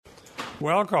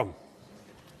Welcome.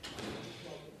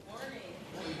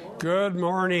 Good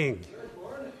morning.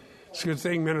 It's a good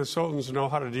thing Minnesotans know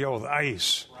how to deal with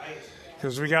ice,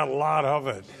 because we got a lot of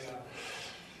it.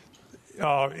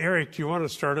 Eric, do you want to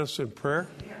start us in prayer?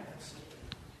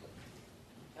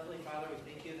 Heavenly Father,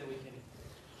 we thank you that we can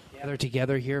gather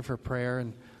together here for prayer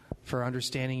and for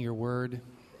understanding your word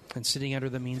and sitting under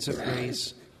the means of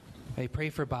grace. I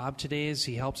pray for Bob today as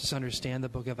he helps us understand the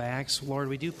book of Acts. Lord,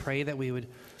 we do pray that we would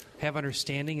have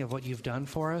understanding of what you've done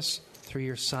for us through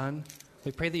your Son.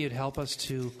 We pray that you'd help us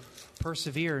to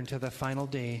persevere into the final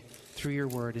day through your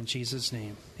word. In Jesus'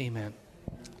 name, amen.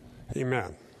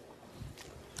 Amen.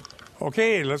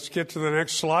 Okay, let's get to the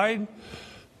next slide.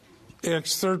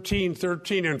 Acts 13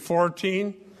 and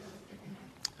 14.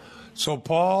 So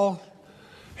Paul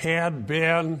had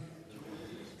been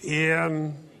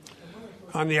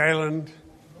on the island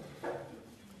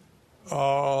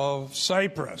of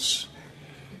Cyprus.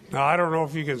 Now, I don't know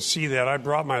if you can see that. I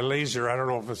brought my laser. I don't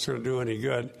know if it's going to do any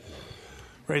good.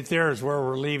 Right there is where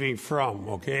we're leaving from,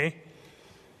 okay?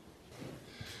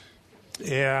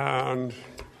 And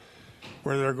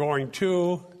where they're going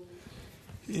to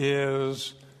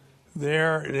is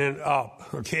there and then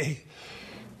up, okay?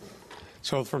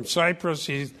 So from Cyprus,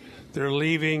 they're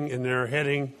leaving and they're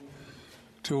heading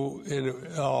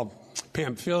to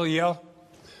Pamphylia,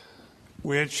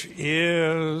 which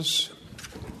is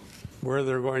where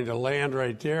they're going to land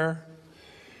right there.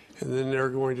 And then they're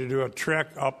going to do a trek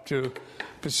up to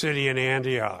Pisidian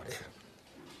Antioch.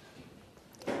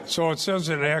 So it says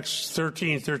in Acts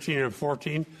 13 and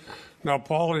 14, now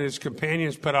Paul and his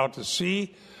companions put out to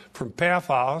sea from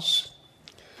Paphos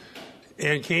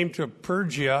and came to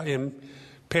Pergia in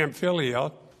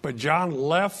Pamphylia, but John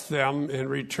left them and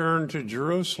returned to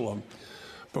Jerusalem.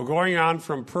 But going on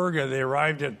from Perga, they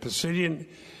arrived at Pisidian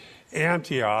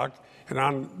Antioch, and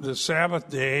on the Sabbath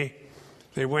day,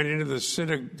 they went into the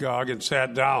synagogue and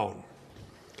sat down.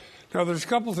 Now, there's a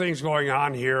couple things going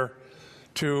on here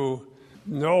to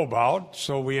know about,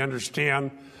 so we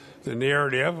understand the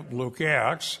narrative of Luke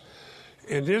Acts.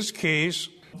 In this case,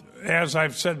 as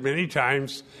I've said many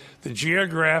times, the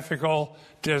geographical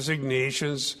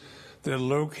designations that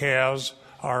Luke has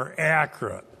are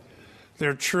accurate.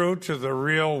 They're true to the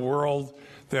real world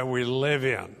that we live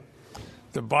in.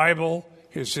 The Bible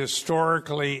is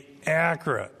historically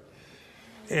accurate,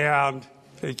 and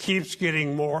it keeps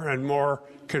getting more and more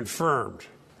confirmed.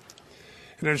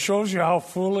 And it shows you how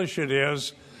foolish it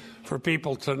is for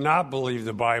people to not believe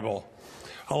the Bible.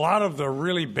 A lot of the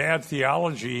really bad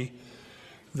theology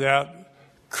that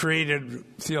created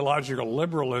theological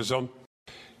liberalism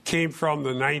came from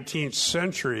the 19th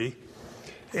century,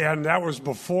 and that was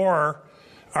before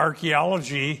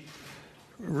archaeology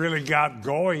really got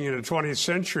going in the 20th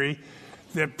century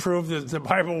that proved that the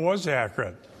Bible was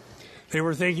accurate. They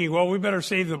were thinking, well, we better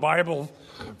save the Bible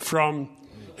from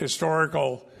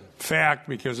historical fact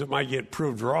because it might get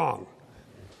proved wrong,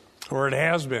 or it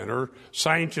has been, or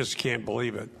scientists can't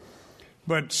believe it.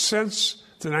 But since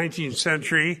the 19th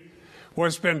century,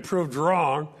 what's been proved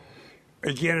wrong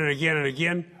again and again and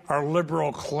again are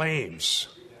liberal claims.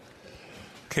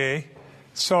 Okay?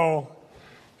 So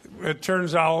it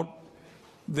turns out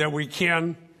that we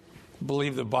can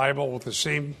believe the Bible with the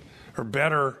same or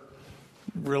better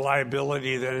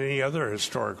reliability than any other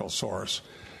historical source,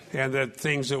 and that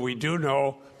things that we do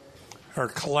know are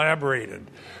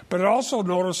collaborated. But also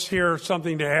notice here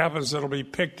something that happens that'll be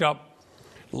picked up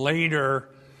later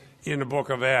in the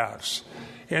book of Acts.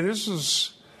 And this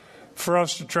is for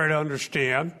us to try to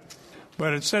understand,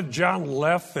 but it said John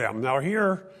left them. Now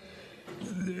here,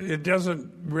 it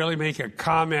doesn't really make a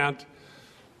comment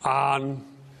on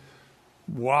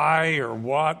why or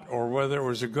what or whether it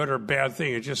was a good or bad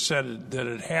thing. It just said that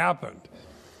it happened.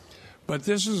 But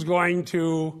this is going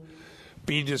to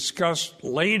be discussed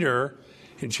later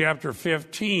in chapter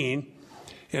 15,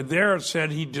 and there it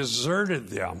said he deserted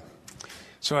them.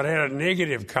 So it had a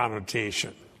negative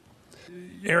connotation.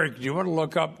 Eric, do you want to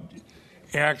look up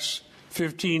Acts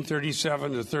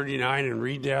 15:37 to 39 and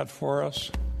read that for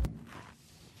us?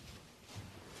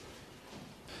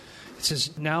 It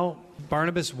says, now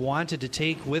Barnabas wanted to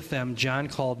take with them John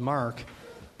called Mark,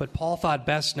 but Paul thought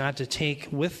best not to take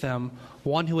with them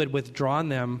one who had withdrawn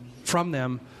them from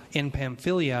them in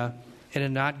Pamphylia and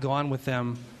had not gone with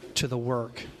them to the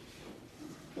work.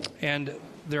 And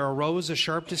there arose a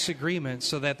sharp disagreement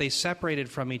so that they separated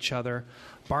from each other.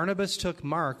 Barnabas took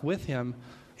Mark with him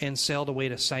and sailed away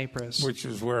to Cyprus. Which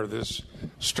is where this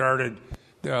started.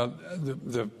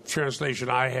 The translation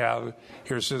I have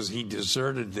here says he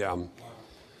deserted them.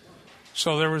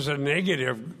 So there was a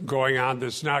negative going on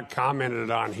that's not commented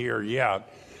on here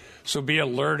yet. So be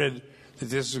alerted that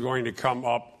this is going to come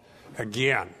up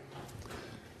again.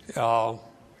 And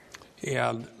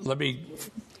let me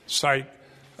cite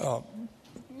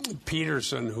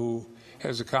Peterson, who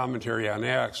has a commentary on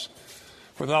Acts.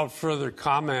 Without further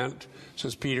comment,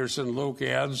 says Peterson, Luke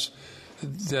adds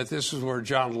that this is where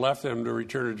John left them to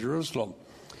return to Jerusalem.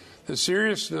 The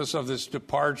seriousness of this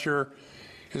departure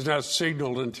is not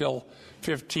signaled until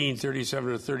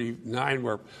 15:37 to 39,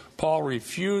 where Paul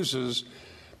refuses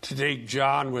to take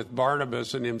John with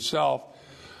Barnabas and himself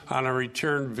on a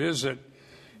return visit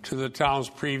to the towns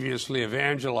previously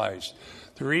evangelized.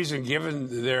 The reason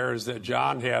given there is that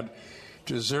John had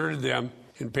deserted them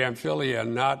in Pamphylia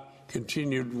and not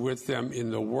continued with them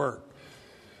in the work.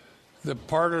 The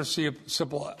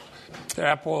participle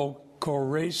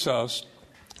apokoresos,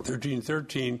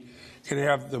 13:13, can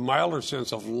have the milder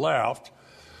sense of left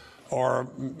or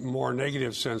more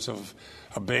negative sense of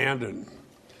abandoned.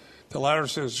 The latter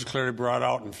sense is clearly brought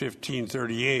out in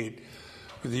 15:38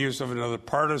 with the use of another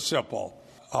participle,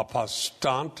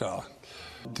 apostanta,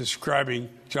 describing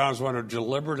John's one who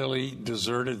deliberately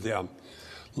deserted them.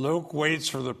 Luke waits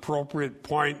for the appropriate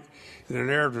point in the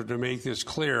narrative to make this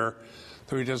clear,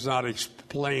 though he does not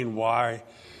explain why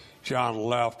John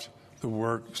left the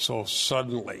work so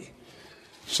suddenly.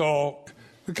 So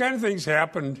the kind of things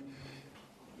happened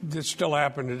that still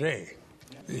happen today.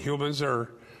 The humans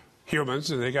are humans,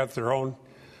 and they got their own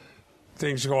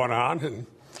things going on, and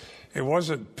it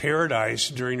wasn't paradise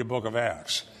during the book of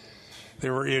Acts.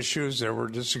 There were issues, there were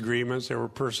disagreements, there were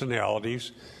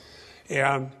personalities,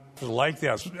 and like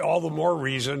that, all the more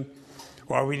reason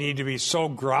why we need to be so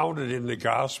grounded in the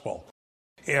gospel.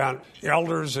 And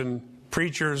elders and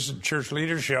preachers and church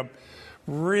leadership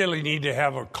really need to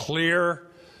have a clear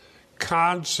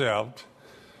concept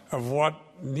of what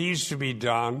needs to be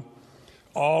done,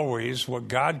 always, what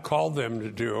God called them to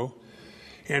do,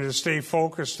 and to stay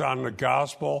focused on the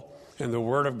gospel and the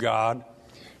Word of God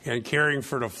and caring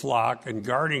for the flock and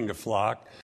guarding the flock.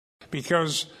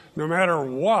 Because no matter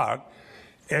what,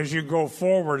 as you go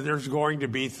forward, there's going to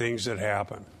be things that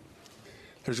happen.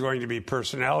 There's going to be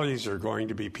personalities. There are going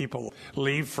to be people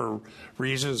leave for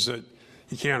reasons that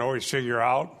you can't always figure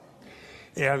out.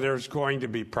 And there's going to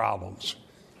be problems.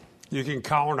 You can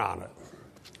count on it.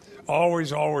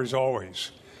 Always, always,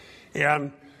 always.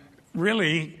 And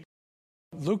really,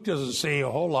 Luke doesn't say a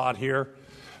whole lot here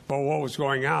about what was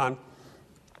going on.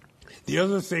 The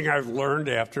other thing I've learned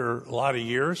after a lot of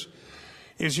years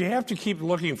is you have to keep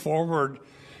looking forward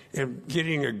and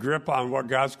getting a grip on what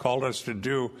God's called us to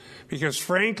do. Because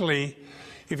frankly,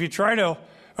 if you try to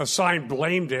assign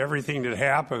blame to everything that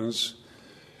happens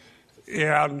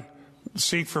and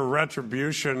seek for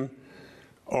retribution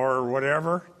or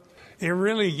whatever, it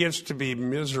really gets to be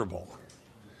miserable.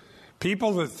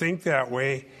 People that think that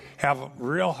way have a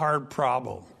real hard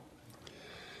problem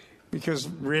because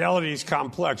reality is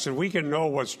complex, and we can know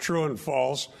what's true and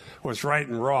false, what's right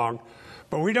and wrong,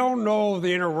 but we don't know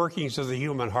the inner workings of the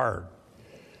human heart.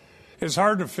 It's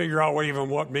hard to figure out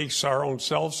what makes our own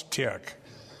selves tick.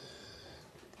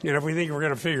 And if we think we're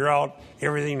going to figure out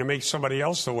everything to make somebody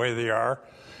else the way they are,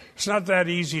 it's not that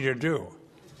easy to do.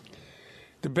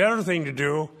 The better thing to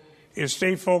do is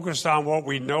stay focused on what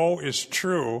we know is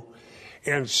true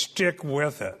and stick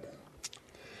with it.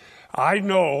 I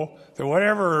know that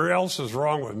whatever else is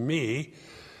wrong with me,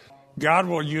 God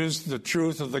will use the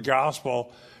truth of the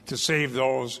gospel to save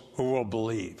those who will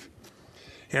believe.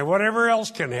 And whatever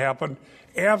else can happen,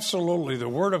 absolutely, the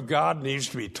Word of God needs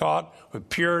to be taught with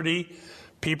purity.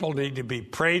 People need to be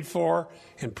prayed for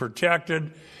and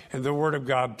protected, and the Word of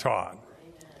God taught.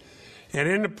 And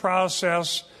in the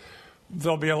process,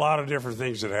 there'll be a lot of different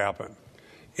things that happen.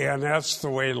 And that's the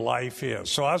way life is.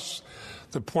 So that's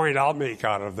the point I'll make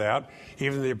out of that.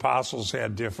 Even the apostles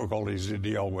had difficulties to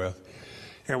deal with,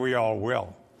 and we all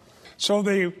will. So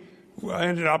they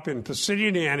ended up in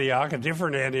Pisidian Antioch, a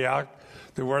different Antioch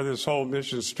than where this whole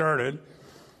mission started.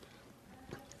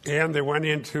 And they went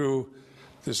into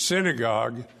the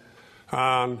synagogue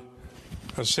on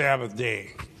a Sabbath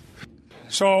day.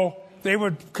 So they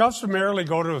would customarily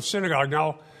go to a synagogue.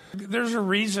 Now, there's a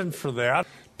reason for that.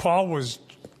 Paul was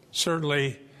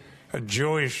certainly a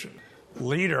Jewish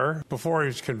leader before he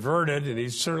was converted, and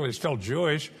he's certainly still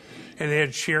Jewish. And they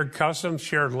had shared customs,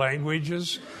 shared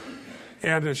languages,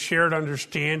 and a shared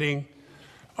understanding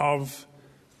of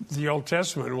the Old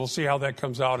Testament. We'll see how that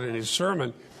comes out in his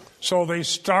sermon. So they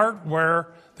start where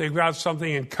they've got something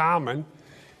in common,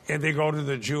 and they go to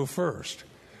the Jew first.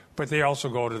 But they also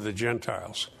go to the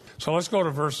Gentiles. So let's go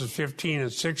to verses 15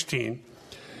 and 16.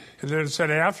 And then it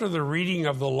said, after the reading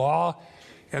of the law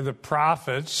and the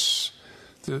prophets,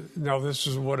 now this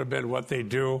would have been what they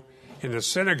do in the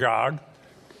synagogue.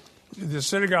 the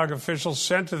synagogue officials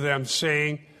sent to them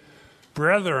saying,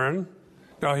 "Brethren,"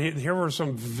 now here were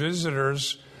some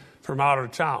visitors from out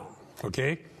of town,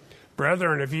 okay?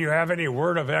 "Brethren, if you have any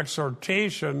word of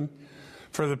exhortation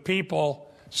for the people,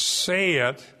 say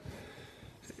it."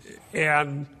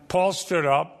 And Paul stood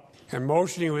up and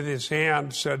motioning with his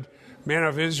hand said, "Men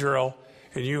of Israel,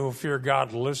 and you who fear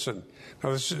God, listen."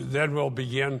 Now then we'll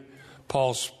begin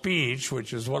Paul's speech,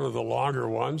 which is one of the longer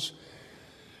ones,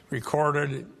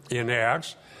 recorded in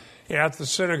Acts, at the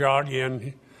synagogue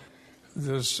in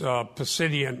this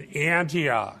Pisidian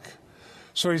Antioch.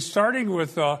 So he's starting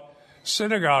with a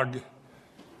synagogue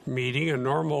meeting, a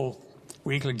normal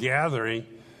weekly gathering,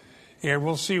 and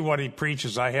we'll see what he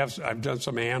preaches. I've done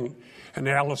some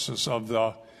analysis of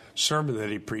the sermon that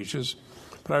he preaches,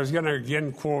 but I was going to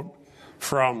again quote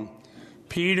from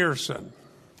Peterson.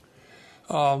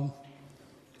 And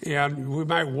we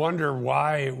might wonder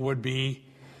why it would be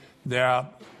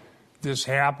that this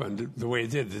happened the way it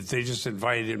did, that they just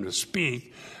invited him to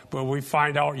speak. But we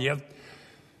find out yet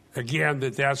again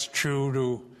that that's true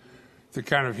to the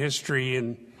kind of history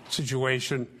and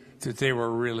situation that they were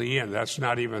really in. That's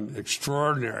not even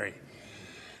extraordinary.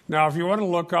 Now, if you want to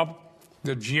look up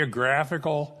the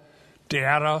geographical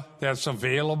data that's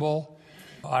available,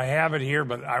 I have it here,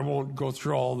 but I won't go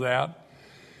through all that,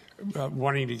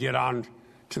 wanting to get on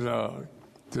to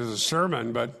the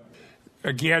sermon. But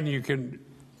again, you can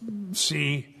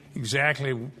see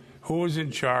exactly who was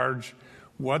in charge,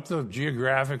 what the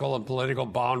geographical and political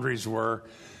boundaries were,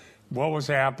 what was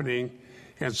happening,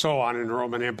 and so on in the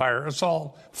Roman Empire. It's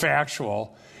all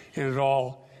factual, and it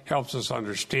all helps us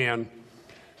understand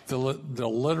the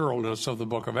literalness of the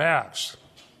book of Acts.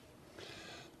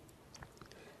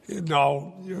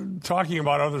 Now, talking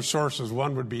about other sources,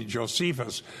 one would be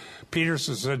Josephus.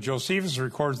 Peterson said Josephus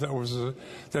records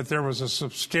that there was a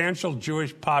substantial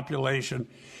Jewish population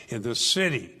in the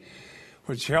city,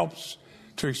 which helps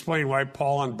to explain why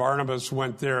Paul and Barnabas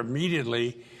went there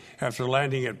immediately after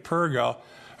landing at Perga,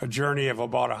 a journey of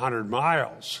about 100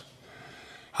 miles.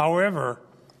 However,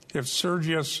 if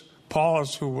Sergius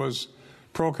Paulus, who was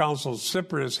proconsul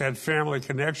Cyprus, had family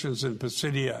connections in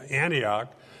Pisidia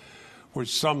Antioch, which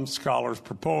some scholars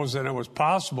propose, then it was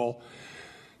possible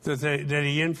that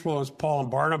he influenced Paul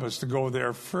and Barnabas to go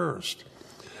there first.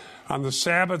 On the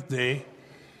Sabbath day,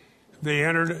 they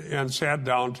entered and sat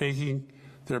down, taking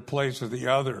their place with the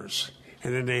others.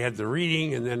 And then they had the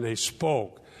reading, and then they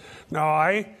spoke. Now,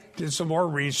 I did some more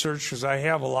research because I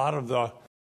have a lot of the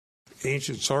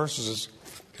ancient sources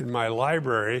in my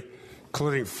library,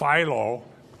 including Philo,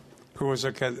 who was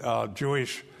a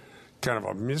Jewish, kind of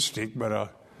a mystic, but a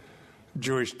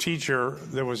Jewish teacher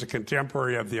that was a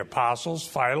contemporary of the apostles,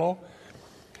 Philo.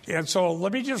 And so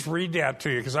let me just read that to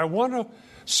you, because I want to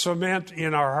cement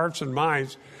in our hearts and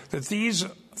minds that these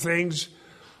things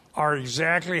are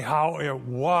exactly how it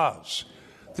was.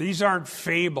 These aren't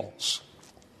fables.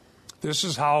 This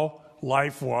is how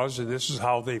life was, and this is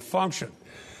how they functioned.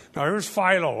 Now, here's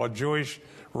Philo, a Jewish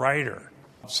writer,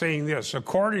 saying this.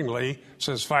 "Accordingly,"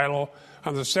 says Philo,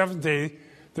 "on the seventh day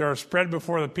there are spread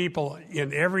before the people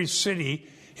in every city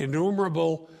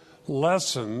innumerable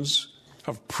lessons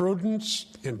of prudence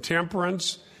and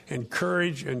temperance and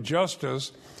courage and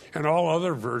justice and all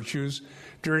other virtues,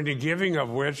 during the giving of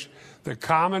which the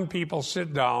common people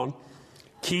sit down,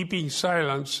 keeping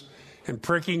silence and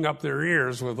pricking up their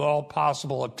ears with all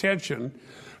possible attention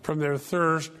from their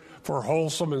thirst for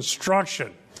wholesome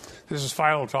instruction." This is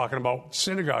Philo talking about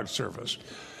synagogue service.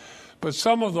 "But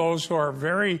some of those who are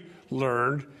very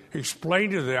learned explain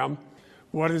to them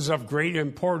what is of great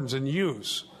importance and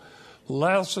use,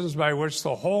 lessons by which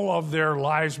the whole of their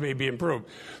lives may be improved."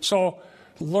 So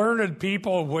learned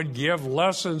people would give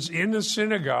lessons in the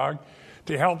synagogue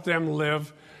to help them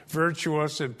live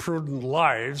virtuous and prudent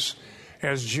lives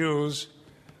as Jews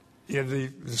in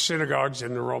the synagogues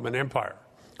in the Roman Empire,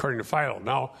 according to Philo.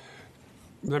 Now,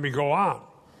 let me go on.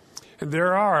 And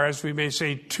there are, as we may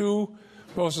say, two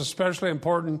most especially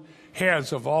important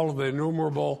heads of all of the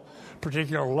innumerable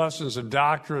particular lessons and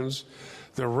doctrines: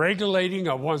 the regulating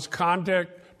of one's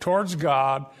conduct towards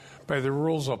God by the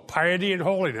rules of piety and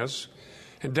holiness,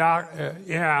 and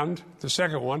the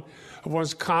second one, of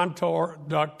one's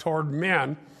conduct toward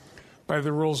men by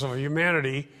the rules of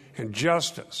humanity and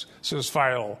justice, says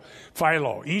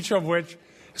Philo, each of which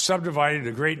is subdivided into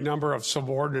a great number of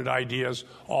subordinate ideas,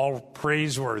 all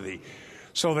praiseworthy.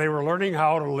 So they were learning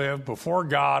how to live before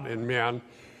God and men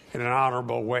in an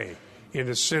honorable way in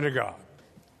the synagogue.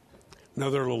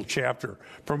 Another little chapter.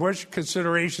 "From which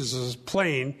considerations it is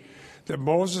plain that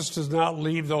Moses does not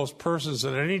leave those persons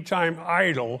at any time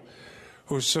idle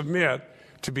who submit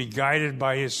to be guided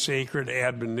by his sacred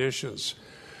admonitions.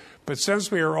 But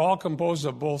since we are all composed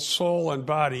of both soul and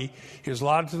body, he has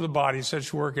allotted to the body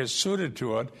such work as suited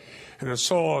to it, and the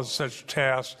soul has such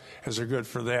tasks as are good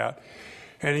for that.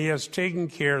 And he has taken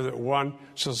care that one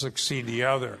shall succeed the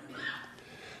other.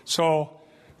 So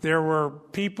there were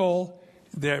people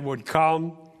that would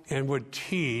come and would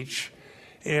teach,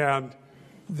 and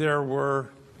there were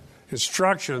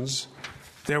instructions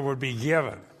that would be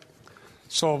given.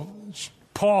 So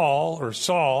Paul, or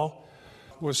Saul,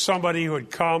 was somebody who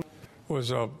had come,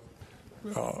 was a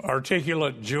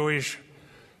articulate Jewish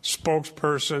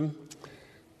spokesperson.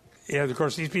 And, of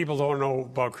course, these people don't know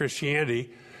about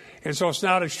Christianity. And so it's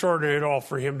not extraordinary at all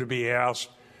for him to be asked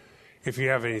if you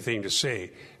have anything to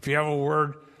say. If you have a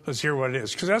word, let's hear what it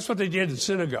is. Because that's what they did in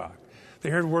synagogue. They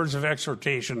heard words of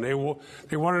exhortation. They want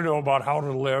to know about how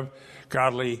to live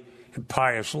godly and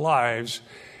pious lives.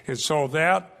 And so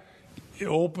that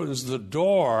opens the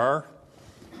door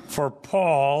for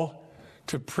Paul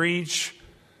to preach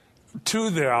to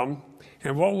them.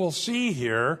 And what we'll see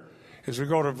here, as we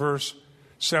go to verse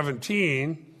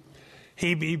 17,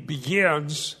 he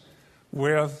begins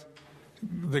with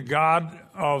the God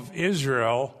of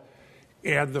Israel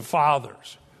and the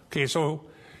fathers. Okay, so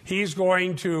he's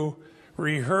going to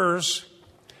rehearse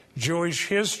Jewish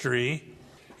history,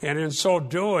 and in so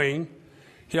doing,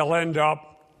 he'll end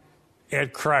up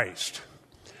at Christ.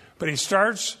 But he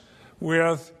starts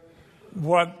with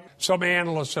what some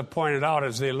analysts have pointed out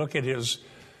as they look at his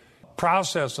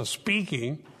process of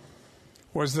speaking,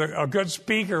 was that a good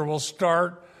speaker will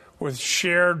start with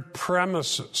shared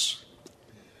premises.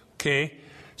 Okay?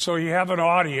 So you have an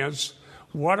audience.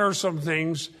 What are some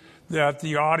things that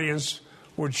the audience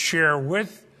would share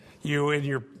with you in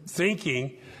your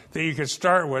thinking that you could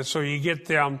start with so you get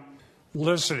them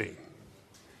listening?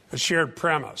 A shared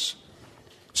premise.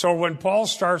 So when Paul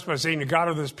starts by saying, the God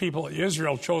of this people,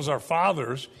 Israel, chose our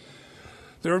fathers,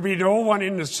 there would be no one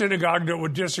in the synagogue that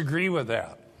would disagree with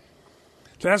that.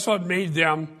 That's what made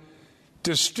them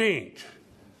distinct.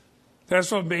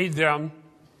 That's what made them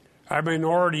a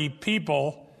minority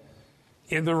people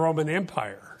in the Roman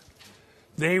Empire.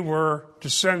 They were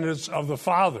descendants of the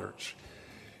fathers,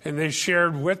 and they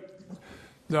shared with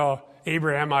the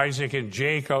Abraham, Isaac, and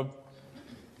Jacob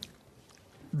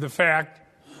the fact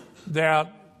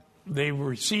that they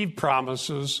received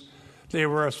promises, they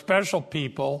were a special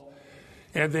people,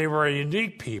 and they were a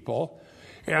unique people.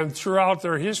 And throughout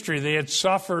their history, they had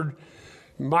suffered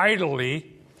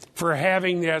mightily for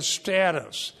having that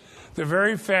status. The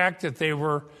very fact that they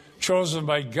were chosen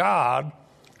by God,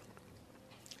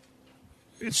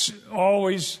 it's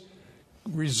always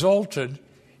resulted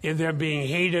in them being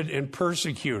hated and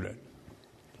persecuted.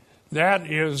 That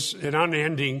is an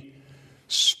unending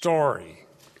story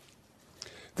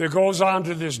that goes on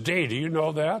to this day. Do you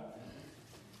know that?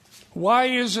 Why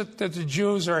is it that the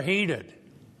Jews are hated?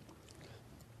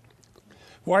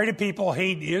 Why do people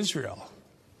hate Israel?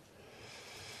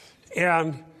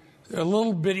 And a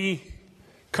little bitty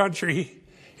country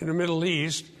in the Middle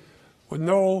East with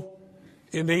no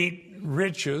innate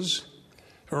riches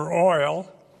or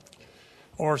oil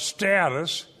or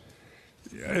status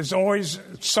is always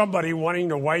somebody wanting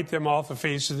to wipe them off the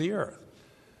face of the earth.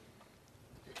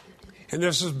 And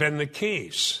this has been the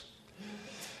case.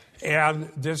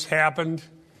 And this happened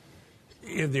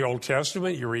in the Old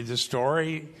Testament. You read the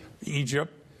story,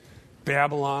 Egypt,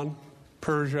 Babylon,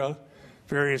 Persia,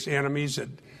 various enemies that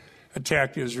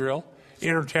attacked Israel.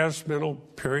 Intertestamental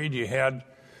period, you had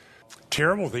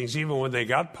terrible things. Even when they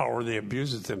got power, they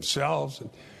abused it themselves. And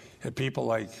had people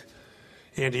like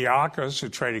Antiochus who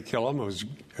tried to kill him, who was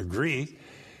a Greek.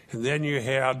 And then you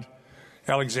had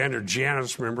Alexander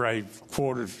Janus. Remember, I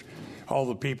quoted all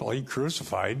the people he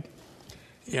crucified.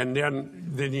 And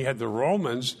then you had the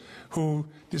Romans who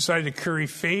decided to curry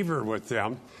favor with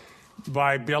them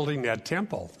by building that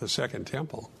temple, the second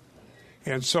temple.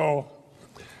 And so,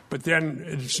 but then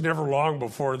it's never long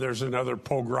before there's another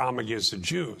pogrom against the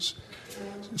Jews,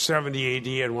 70 AD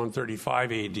and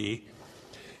 135 AD.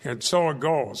 And so it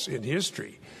goes in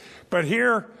history. But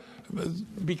here,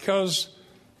 because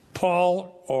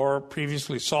Paul, or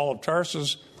previously Saul of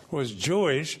Tarsus, was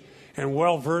Jewish and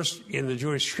well-versed in the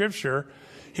Jewish scripture,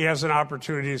 he has an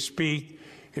opportunity to speak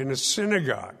in a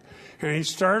synagogue. And he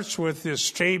starts with this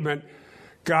statement,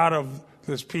 God of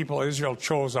this people, Israel,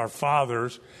 chose our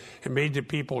fathers and made the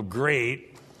people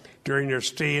great during their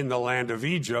stay in the land of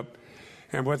Egypt.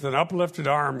 And with an uplifted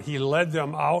arm, he led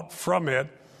them out from it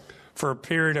for a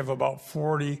period of about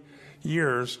 40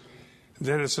 years.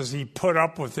 Then it says he put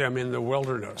up with them in the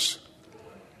wilderness.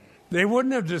 They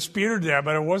wouldn't have disputed that,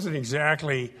 but it wasn't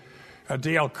exactly a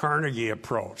Dale Carnegie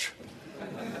approach.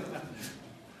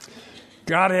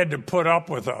 God had to put up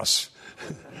with us.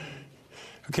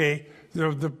 Okay,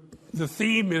 the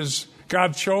theme is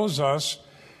God chose us,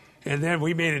 and then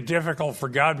we made it difficult for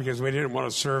God because we didn't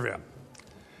want to serve him.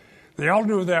 They all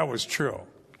knew that was true.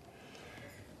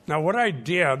 Now, what I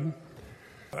did,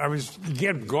 I was,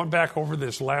 again, going back over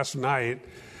this last night,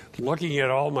 looking at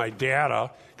all my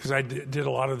data, because I did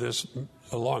a lot of this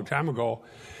a long time ago,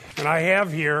 and I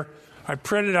have here, I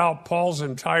printed out Paul's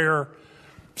entire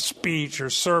speech or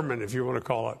sermon, if you want to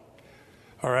call it.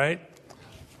 All right?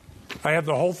 I have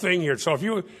the whole thing here. So if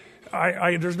you,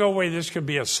 there's no way this could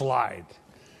be a slide.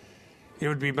 It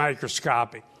would be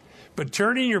microscopic. But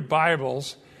turning your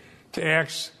Bibles to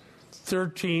Acts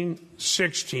 13,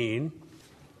 16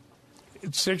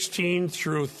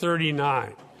 through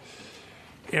 39.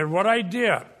 And what I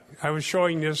did, I was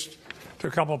showing this to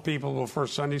a couple of people before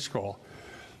Sunday school.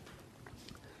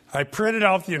 I printed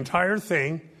out the entire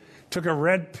thing, took a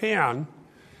red pen,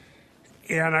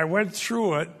 and I went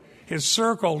through it and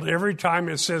circled every time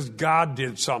it says God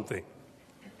did something.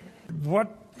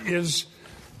 What is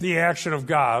the action of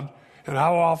God, and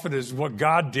how often is what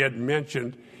God did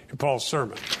mentioned in Paul's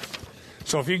sermon?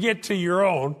 So if you get to your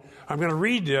own, I'm going to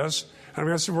read this, and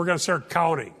we're going to start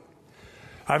counting.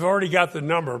 I've already got the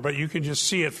number, but you can just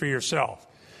see it for yourself.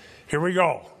 Here we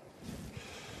go.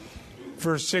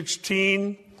 Verse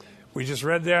 16, we just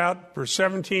read that. Verse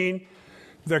 17,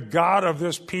 the God of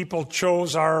this people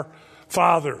chose our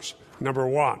fathers. Number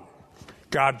one,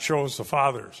 God chose the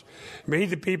fathers. Made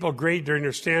the people great during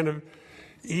their stand of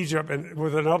Egypt, and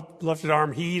with an uplifted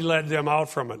arm, he led them out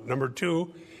from it. Number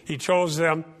two, he chose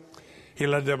them, he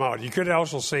led them out. You could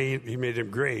also say he made them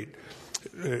great,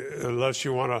 unless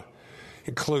you want to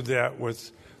include that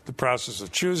with the process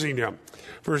of choosing them.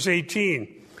 Verse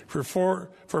 18, for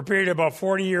a period of about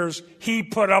 40 years, he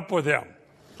put up with them.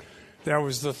 That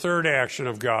was the third action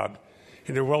of God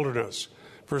in the wilderness.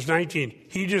 Verse 19,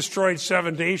 he destroyed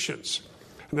 7 nations,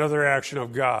 another action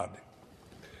of God.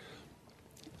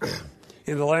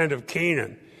 In the land of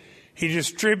Canaan, he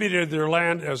distributed their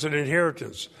land as an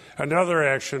inheritance, another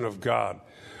action of God,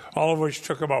 all of which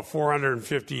took about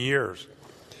 450 years.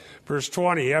 Verse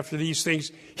 20, after these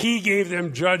things, he gave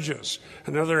them judges,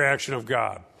 another action of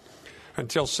God,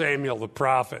 until Samuel the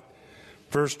prophet.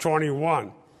 Verse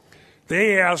 21,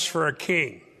 they asked for a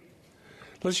king.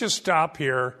 Let's just stop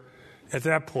here at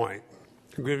that point.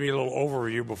 I'm going to give you a little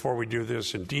overview before we do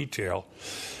this in detail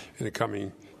in the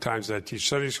coming times that I teach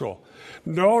Sunday school.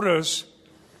 Notice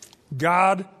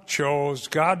God chose,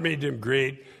 God made them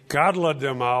great, God led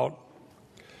them out,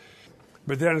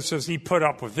 but then it says he put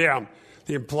up with them.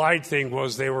 The implied thing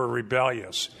was they were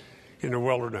rebellious in the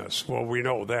wilderness. Well, we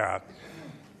know that,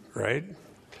 right?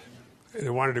 They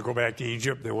wanted to go back to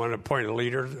Egypt. They wanted to appoint a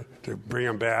leader to bring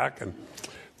them back, and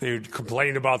they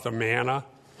complained about the manna.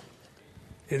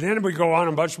 And then we go on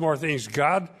a bunch more things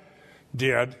God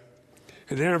did.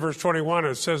 And then in verse 21,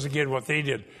 it says again what they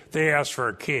did. They asked for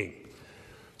a king.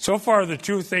 So far, the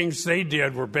two things they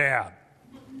did were bad.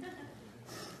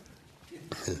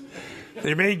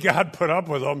 They made God put up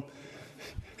with them,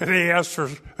 and they asked for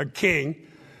a king.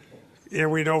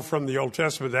 And we know from the Old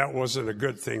Testament that wasn't a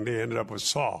good thing. They ended up with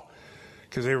Saul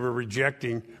because they were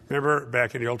rejecting. Remember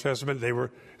back in the Old Testament, they were,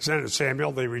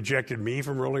 Samuel, they rejected me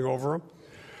from ruling over them.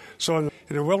 So in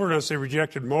the wilderness, they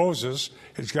rejected Moses.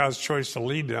 It's God's choice to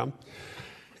lead them.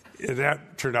 And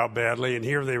that turned out badly. And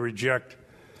here they reject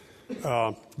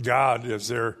God as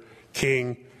their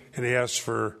king, and they asked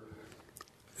for,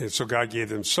 and so God gave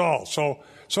them Saul.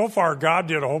 So far, God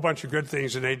did a whole bunch of good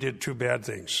things, and they did 2 bad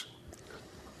things.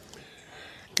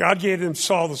 God gave them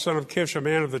Saul, the son of Kish, a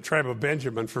man of the tribe of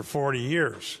Benjamin, for 40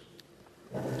 years.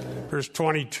 Verse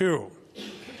 22.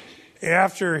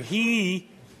 After he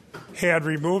had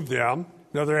removed them,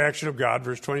 another action of God,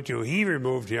 verse 22, he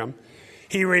removed him.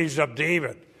 He raised up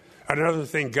David, another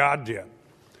thing God did.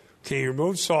 Okay, he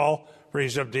removed Saul,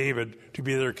 raised up David to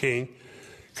be their king,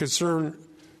 concern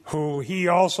who he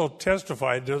also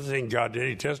testified, another thing God did,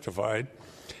 he testified,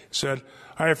 said,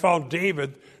 I have found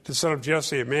David, the son of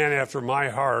Jesse, a man after my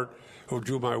heart, who will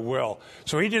do my will.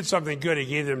 So he did something good. He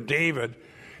gave them David,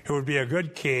 who would be a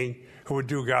good king, who would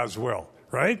do God's will,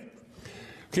 right?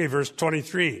 Okay, verse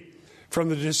 23. From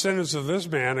the descendants of this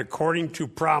man, according to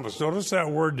promise. Notice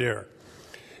that word there.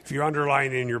 If you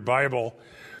underline in your Bible,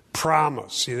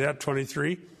 promise. See that,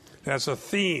 23? That's a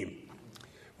theme.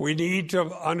 We need to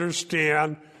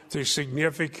understand the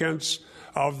significance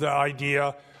of the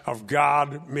idea of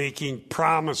God making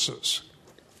promises.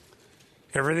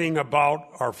 Everything about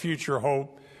our future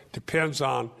hope depends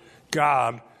on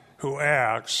God who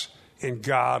acts and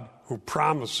God who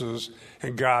promises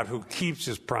and God who keeps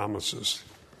his promises.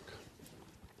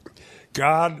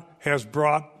 God has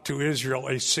brought to Israel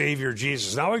a Savior,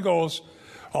 Jesus. Now he goes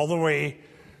all the way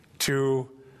to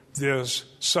this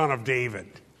son of David,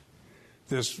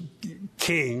 this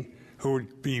king who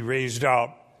would be raised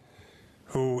up,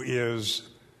 who is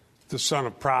the son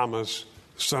of promise,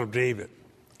 the son of David.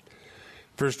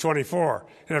 Verse 24,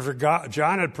 and after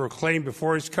John had proclaimed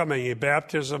before his coming a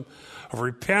baptism of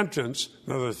repentance,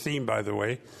 another theme, by the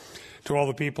way, to all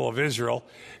the people of Israel.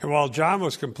 And while John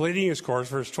was completing his course,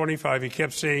 verse 25, he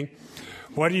kept saying,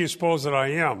 what do you suppose that I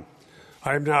am?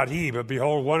 I am not he, but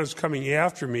behold, one is coming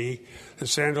after me, the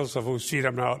sandals of whose feet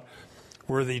I'm not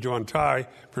worthy to untie.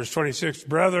 Verse 26,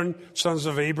 brethren, sons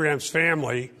of Abraham's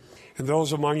family, and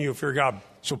those among you who fear God.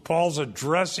 So Paul's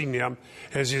addressing them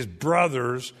as his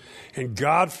brothers and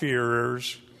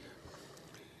God-fearers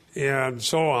and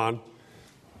so on.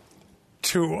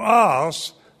 To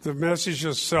us, the message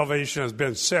of salvation has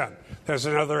been sent. That's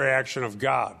another action of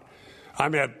God.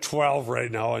 I'm at 12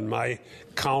 right now in my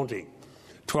counting.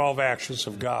 12 actions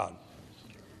of God.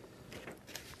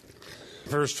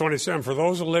 Verse 27, for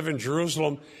those who live in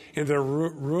Jerusalem and their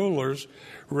rulers,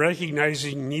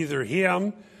 recognizing neither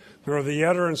him nor the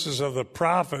utterances of the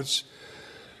prophets,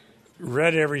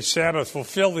 read every Sabbath,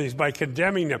 fulfill these by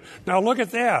condemning them. Now look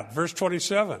at that, verse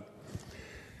 27.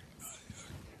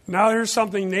 Now here's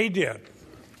something they did.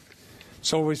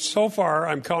 So far,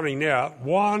 I'm counting that.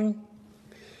 1,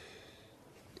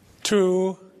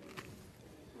 2,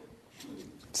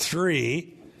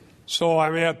 3. So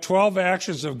I'm at 12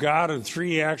 actions of God and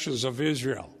 3 actions of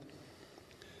Israel.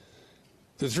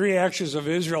 The 3 actions of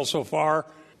Israel so far,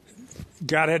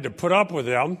 God had to put up with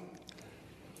them.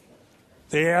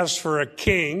 They asked for a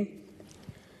king,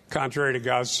 contrary to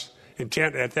God's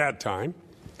intent at that time.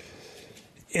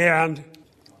 And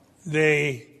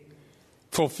they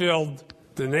fulfilled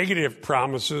the negative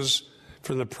promises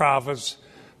from the prophets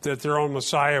that their own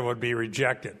Messiah would be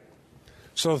rejected.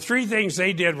 So 3 things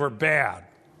they did were bad.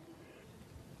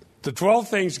 The 12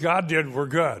 things God did were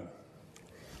good.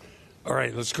 All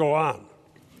right, let's go on.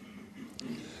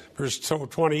 Verse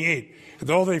 28.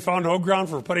 Though they found no ground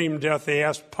for putting him to death, they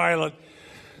asked Pilate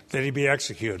that he be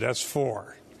executed. That's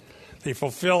 4. They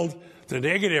fulfilled the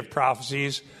negative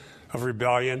prophecies of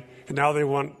rebellion, and now they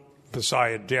want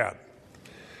Messiah dead.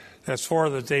 That's 4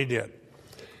 that they did.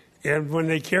 And when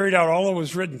they carried out all that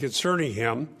was written concerning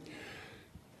him,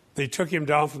 they took him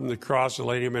down from the cross and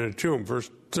laid him in a tomb. Verse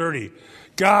 30,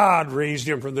 God raised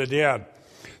him from the dead.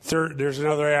 There's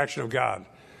another action of God.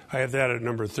 I have that at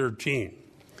number 13.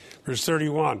 Verse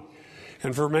 31,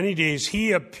 and for many days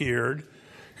he appeared,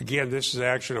 again, this is the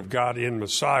action of God in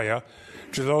Messiah,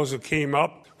 to those who came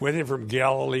up with him from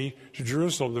Galilee to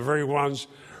Jerusalem. The very ones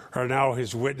are now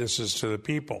his witnesses to the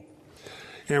people.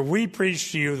 And we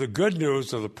preach to you the good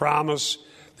news of the promise.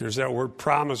 There's that word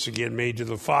promise again, made to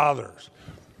the fathers.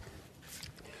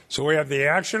 So we have the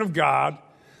action of God,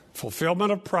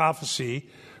 fulfillment of prophecy,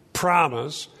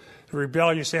 promise, the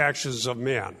rebellious actions of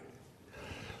men.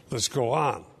 Let's go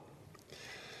on.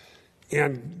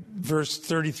 And verse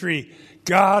 33,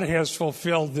 God has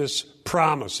fulfilled this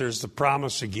promise. There's the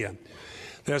promise again.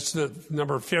 That's the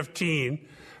number 15.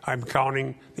 I'm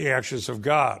counting the actions of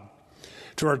God.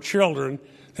 To our children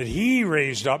that he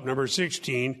raised up, number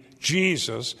 16,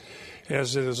 Jesus,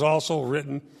 as it is also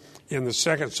written in the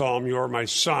 2nd Psalm, you are my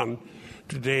son,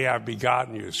 today I've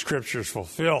begotten you. Scripture's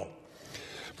fulfilled.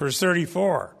 Verse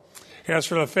 34, as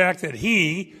for the fact that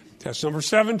he, that's number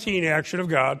 17, action of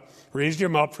God, raised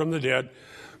him up from the dead,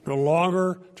 no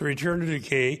longer to return to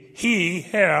decay, he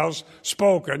has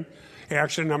spoken,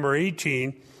 action number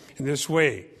 18, in this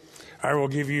way. I will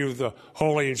give you the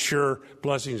holy and sure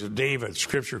blessings of David,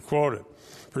 Scripture quoted.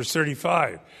 Verse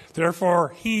 35,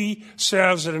 therefore he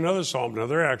says in another psalm,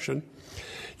 another action,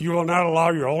 you will not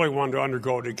allow your Holy One to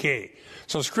undergo decay.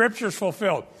 So Scripture's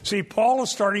fulfilled. See, Paul is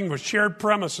starting with shared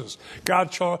premises.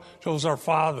 God chose our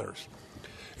fathers.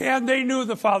 And they knew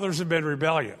the fathers had been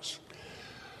rebellious.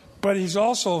 But he's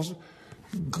also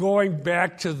going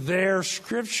back to their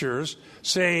Scriptures,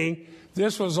 saying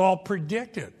this was all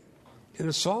predicted in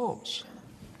the Psalms.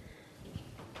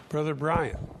 Brother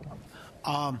Brian.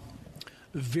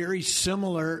 Very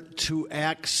similar to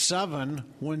Acts 7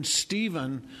 when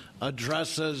Stephen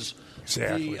addresses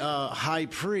the high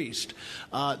priest.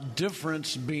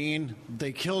 Difference being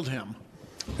they killed him.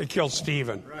 They killed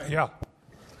Stephen. Right. Yeah,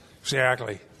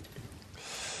 exactly.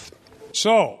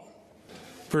 So,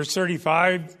 verse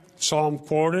 35, Psalm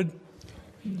quoted,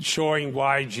 showing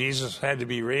why Jesus had to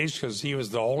be raised, because he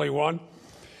was the Holy One,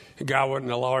 and God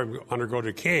wouldn't allow him to undergo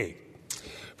decay.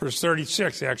 Verse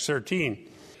 36, Acts 13,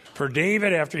 for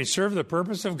David, after he served the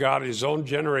purpose of God in his own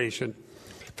generation,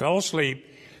 fell asleep,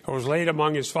 that was laid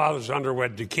among his fathers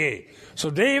underwent decay. So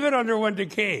David underwent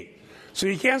decay. So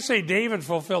you can't say David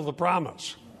fulfilled the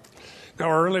promise.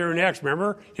 Now, earlier in Acts,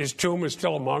 remember, his tomb is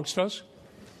still amongst us.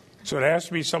 So it has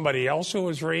to be somebody else who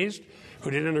was raised, who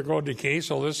didn't undergo decay.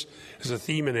 So this is a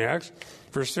theme in Acts.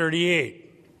 Verse 38.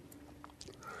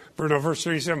 Verse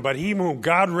 37. But he whom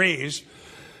God raised,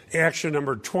 action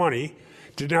number 20,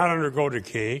 did not undergo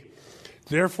decay.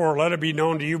 Therefore, let it be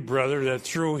known to you, brother, that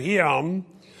through him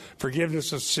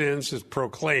forgiveness of sins is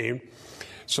proclaimed.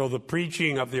 So the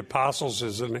preaching of the apostles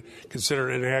is considered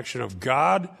an action of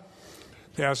God.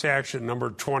 That's action number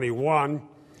 21.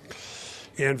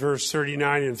 And verse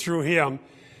 39, and through him,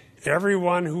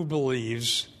 everyone who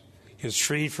believes is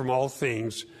freed from all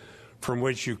things from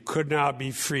which you could not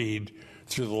be freed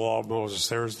through the law of Moses.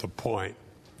 There's the point.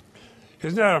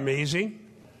 Isn't that amazing?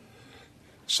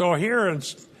 So here in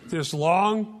this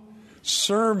long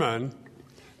sermon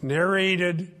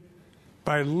narrated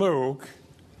by Luke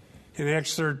in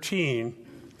Acts 13,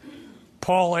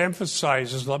 Paul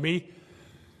emphasizes, let me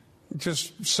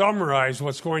just summarize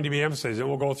what's going to be emphasized, and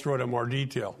we'll go through it in more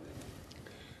detail.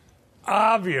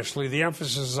 Obviously, the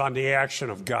emphasis is on the action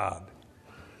of God.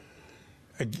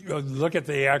 Look at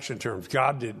the action terms.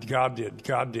 God did, God did,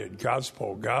 God did, God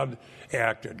spoke, God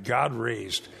acted, God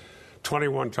raised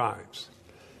 21 times.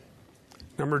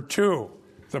 Number 2,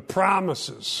 the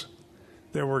promises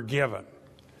that were given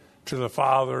to the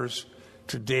fathers,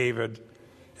 to David,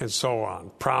 and so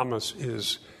on. Promise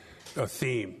is a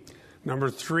theme.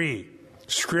 Number 3,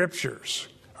 scriptures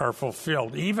are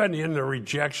fulfilled. Even in the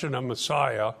rejection of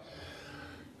Messiah,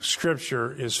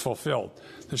 scripture is fulfilled.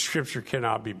 The scripture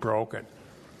cannot be broken.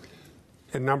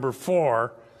 And number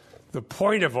 4, the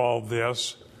point of all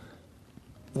this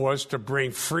was to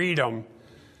bring freedom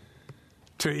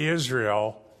to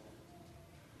Israel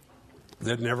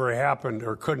that never happened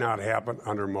or could not happen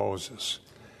under Moses.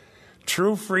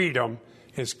 True freedom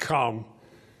has come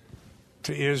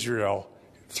to Israel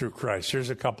through Christ. Here's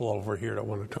a couple over here that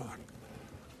want to talk.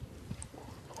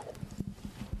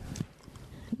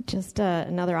 Just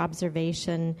another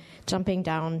observation, jumping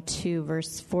down to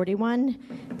verse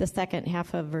 41, the second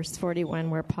half of verse 41,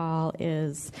 where Paul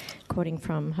is quoting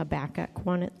from Habakkuk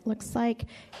 1, it looks like.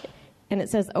 And it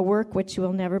says, a work which you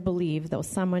will never believe, though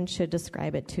someone should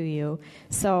describe it to you.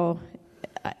 So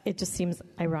it just seems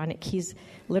ironic. He's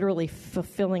literally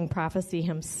fulfilling prophecy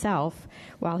himself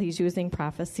while he's using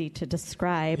prophecy to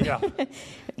describe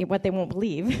what they won't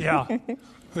believe. Yeah.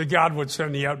 That God would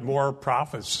send yet more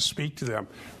prophets to speak to them.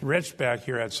 Rich back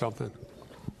here had something.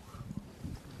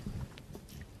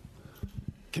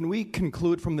 Can we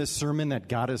conclude from this sermon that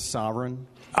God is sovereign?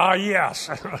 Yes.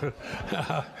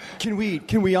 Can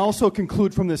we also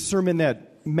conclude from this sermon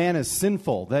that man is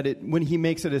sinful, that when he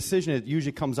makes a decision, it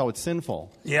usually comes out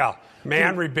sinful? Yeah.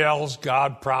 Man rebels,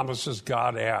 God promises,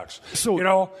 God acts.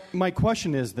 So, my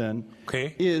question is then,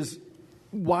 is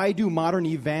why do modern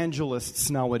evangelists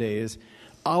nowadays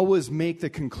always make the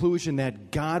conclusion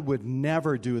that God would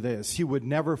never do this? He would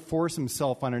never force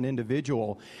himself on an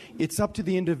individual. It's up to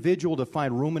the individual to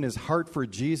find room in his heart for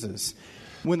Jesus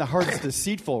when the heart is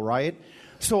deceitful, right?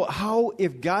 So how,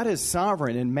 if God is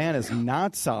sovereign and man is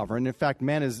not sovereign, in fact,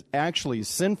 man is actually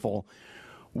sinful,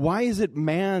 why is it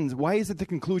the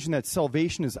conclusion that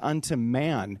salvation is unto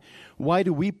man? Why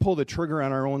do we pull the trigger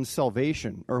on our own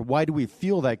salvation? Or why do we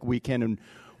feel like we can? And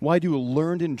why do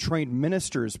learned and trained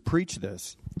ministers preach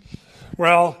this?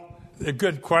 Well, a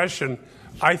good question.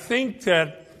 I think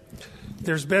that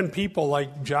there's been people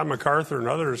like John MacArthur and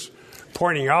others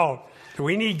pointing out that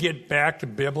we need to get back to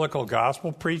biblical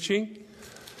gospel preaching.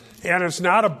 And it's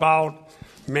not about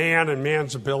man and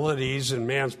man's abilities and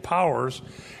man's powers.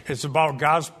 It's about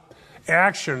God's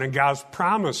action and God's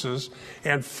promises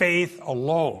and faith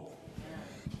alone.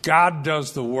 God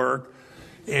does the work,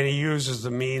 and he uses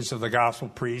the means of the gospel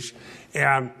preached,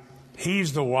 and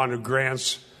he's the one who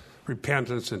grants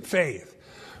repentance and faith.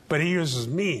 But he uses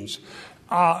means.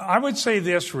 I would say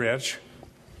this, Rich.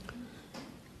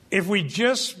 If we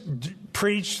just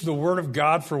preach the Word of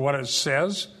God for what it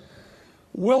says,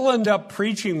 we'll end up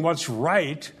preaching what's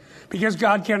right because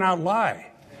God cannot lie.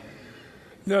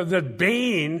 The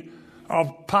bane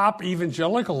of pop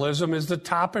evangelicalism is the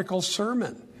topical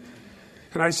sermon.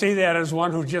 And I say that as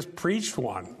one who just preached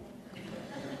one.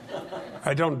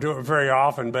 I don't do it very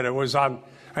often, but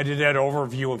I did that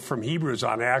overview from Hebrews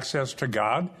on access to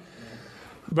God.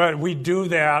 But we do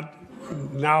that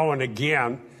now and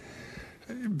again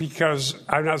because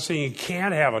I'm not saying you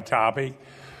can't have a topic,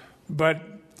 but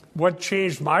what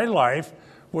changed my life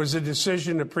was a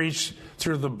decision to preach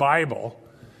through the Bible.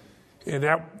 And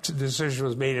that decision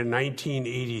was made in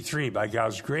 1983 by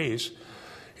God's grace.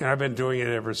 And I've been doing it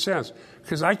ever since.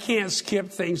 Because I can't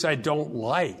skip things I don't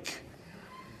like.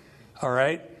 All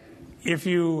right? If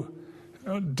you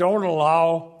don't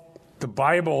allow the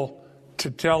Bible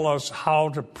to tell us how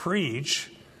to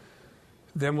preach,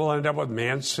 then we'll end up with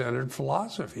man-centered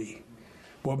philosophy.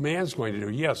 What man's going to do.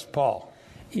 Yes, Paul.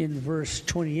 In verse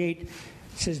 28, it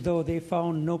says, though they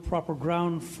found no proper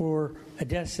ground for a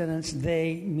death sentence,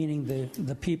 they, meaning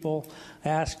the people,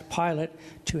 asked Pilate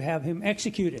to have him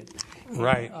executed.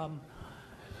 Right.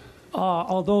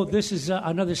 Although this is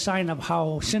another sign of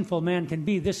how sinful man can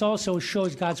be, this also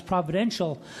shows God's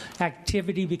providential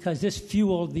activity, because this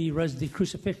fueled the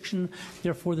crucifixion,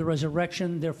 therefore the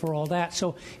resurrection, therefore all that.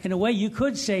 So in a way, you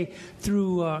could say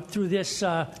through this,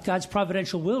 God's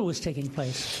providential will was taking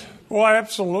place. Well,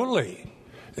 absolutely.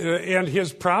 And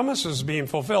his promises being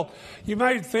fulfilled. You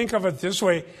might think of it this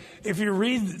way. If you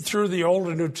read through the Old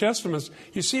and New Testaments,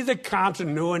 you see the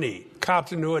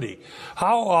continuity.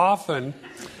 How often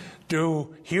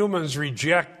do humans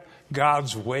reject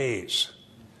God's ways?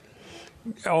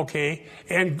 Okay,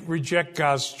 and reject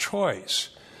God's choice.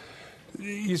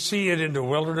 You see it in the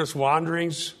wilderness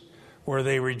wanderings where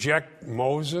they reject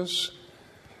Moses,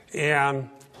 and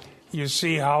you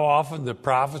see how often the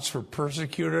prophets were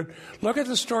persecuted. Look at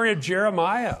the story of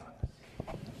Jeremiah.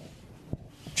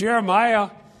 Jeremiah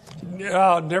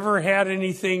never had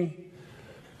anything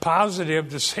positive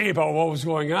to say about what was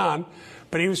going on,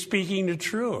 but he was speaking the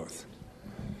truth.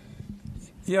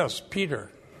 Yes, Peter.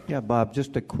 Yeah, Bob,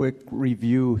 just a quick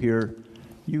review here.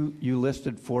 You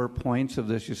listed 4 points of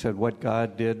this. You said what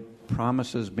God did,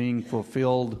 promises being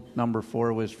fulfilled. Number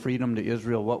 4 was freedom to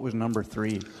Israel. What was number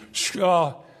 3?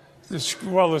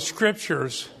 The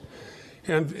Scriptures,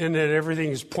 and that everything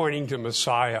is pointing to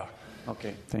Messiah.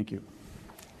 Okay, thank you.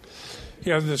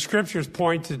 Yeah, the Scriptures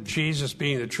point to Jesus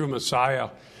being the true Messiah.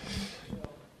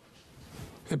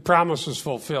 And promises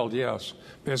fulfilled, yes.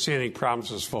 Messianic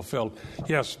promises fulfilled.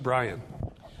 Yes, Brian.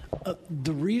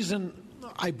 The reason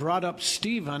I brought up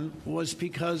Stephen was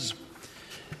because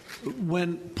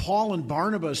when Paul and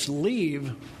Barnabas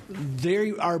leave,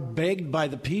 they are begged by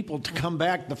the people to come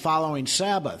back the following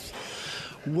Sabbath.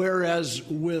 Whereas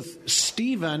with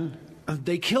Stephen,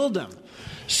 they killed him.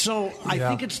 So I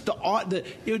think it's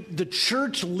the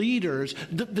church leaders,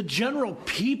 the general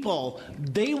people,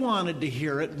 they wanted to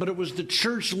hear it, but it was the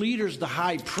church leaders, the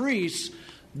high priests,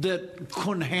 that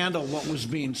couldn't handle what was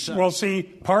being said. Well, see,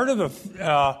 part of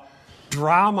the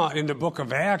drama in the book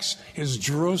of Acts is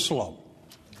Jerusalem.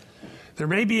 There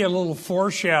may be a little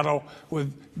foreshadow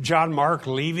with John Mark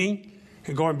leaving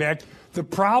and going back. The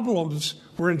problems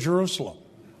were in Jerusalem.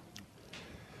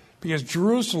 Because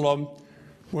Jerusalem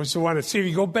was the one that, see, if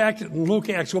you go back to Luke,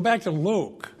 Acts, go back to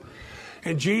Luke,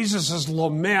 and Jesus'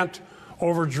 lament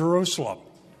over Jerusalem.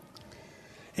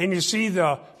 And you see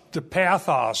the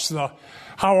pathos,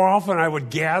 how often I would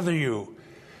gather you.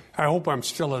 I hope I'm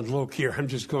still in Luke here. I'm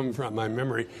just going from my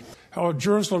memory. Oh,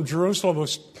 Jerusalem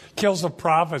kills the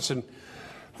prophets. And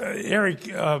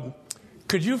Eric,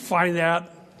 could you find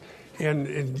that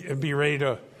and be ready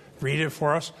to read it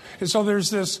for us? And so there's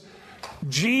this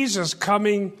Jesus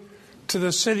coming to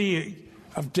the city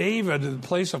of David, the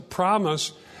place of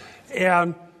promise,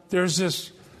 and there's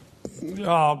this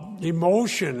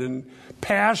emotion and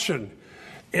passion,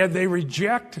 and they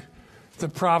reject the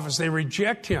prophets. They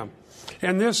reject him.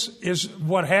 And this is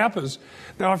what happens.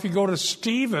 Now, if you go to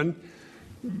Stephen,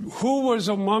 who was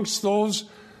amongst those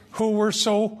who were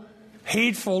so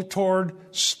hateful toward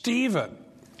Stephen?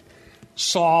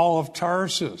 Saul of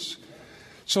Tarsus.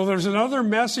 So there's another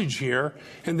message here,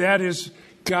 and that is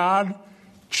God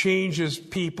changes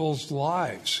people's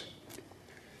lives.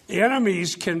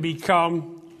 Enemies can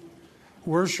become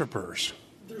worshipers.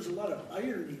 There's a lot of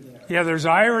irony there. Yeah, there's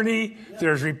irony,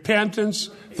 there's repentance,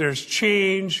 there's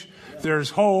change, there's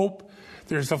hope,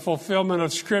 there's the fulfillment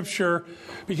of Scripture.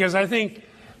 Because I think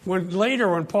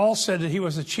when Paul said that he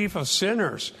was the chief of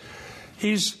sinners,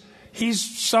 he's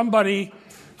somebody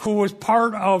who was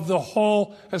part of the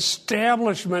whole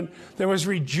establishment that was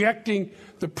rejecting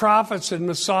the prophets and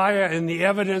Messiah and the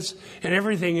evidence and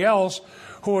everything else,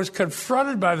 who was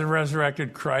confronted by the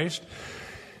resurrected Christ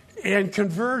and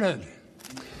converted.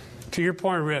 To your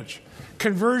point, Rich,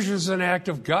 conversion is an act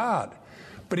of God,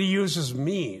 but he uses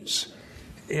means.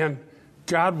 And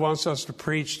God wants us to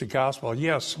preach the gospel.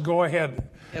 Yes, go ahead.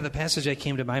 Yeah, the passage that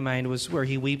came to my mind was where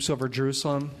he weeps over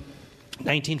Jerusalem.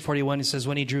 1941, it says,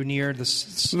 when he drew near Luke.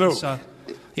 This is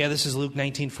Luke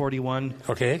 19:41.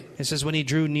 Okay. It says, when he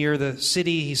drew near the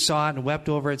city, he saw it and wept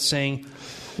over it, saying,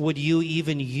 would you,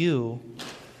 even you,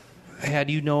 had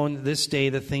you known this day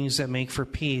the things that make for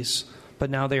peace, but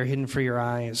now they are hidden for your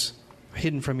eyes.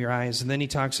 hidden from your eyes. And then he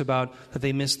talks about that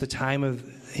they missed the time of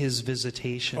his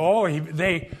visitation. Oh,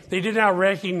 they did not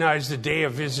recognize the day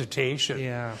of visitation.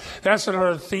 Yeah. That's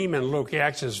another theme in Luke,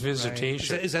 Acts is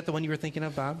visitation. Right. Is that the one you were thinking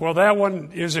of, Bob? Well, that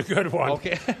one is a good one.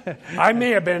 Okay. I may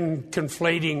have been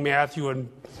conflating Matthew, and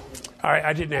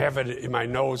I didn't have it in my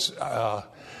notes.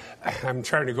 I'm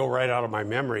trying to go right out of my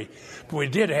memory. But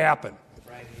it did happen.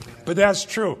 But that's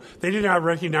true. They did not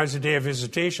recognize the day of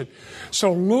visitation.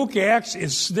 So Luke, Acts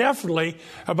is definitely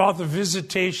about the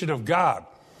visitation of God.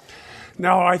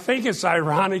 Now, I think it's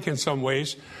ironic in some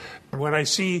ways when I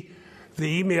see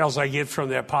the emails I get from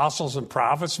the Apostles and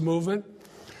Prophets movement.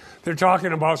 They're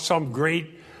talking about some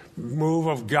great move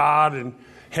of God and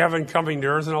heaven coming to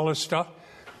earth and all this stuff.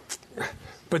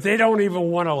 But they don't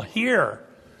even want to hear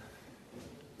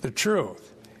the truth.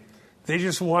 They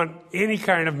just want any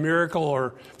kind of miracle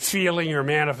or feeling or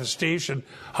manifestation,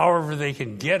 however they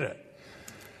can get it.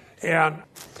 And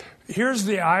here's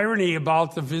the irony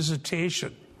about the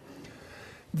visitation.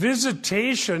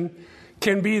 Visitation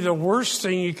can be the worst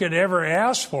thing you could ever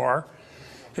ask for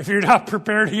if you're not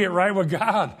prepared to get right with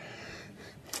God.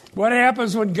 What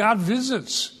happens when God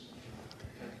visits?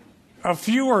 A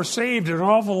few are saved and an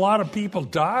awful lot of people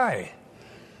die.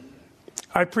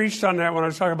 I preached on that when I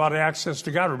was talking about access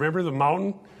to God. Remember the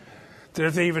mountain? That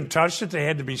if they even touched it, they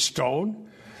had to be stoned.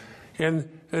 And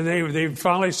they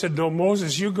finally said, no,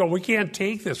 Moses, you go. We can't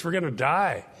take this. We're going to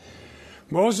die.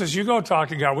 Moses, you go talk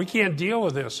to God. We can't deal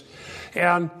with this.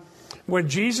 And when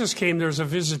Jesus came, there's a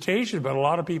visitation, but a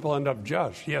lot of people end up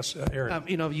judged. Yes, Aaron.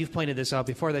 You've pointed this out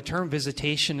before. The term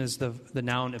visitation is the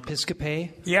noun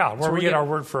episcope. Yeah, where we get our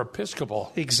word for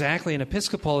episcopal. Exactly. And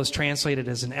episcopal is translated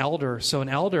as an elder. So an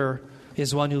elder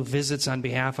is one who visits on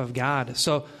behalf of God.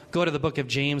 So go to the book of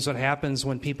James. What happens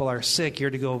when people are sick? You're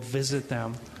to go visit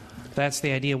them. That's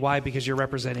the idea. Why? Because you're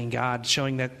representing God,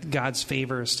 showing that God's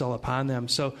favor is still upon them.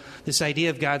 So this idea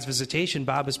of God's visitation,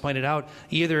 Bob has pointed out,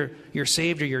 either you're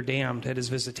saved or you're damned at his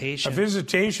visitation. A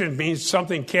visitation means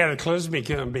something cataclysmic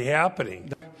can be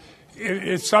happening.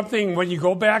 It's something, when you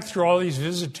go back through all these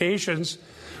visitations,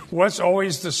 what's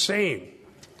always the same?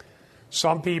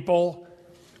 Some people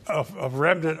of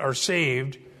remnant are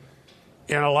saved,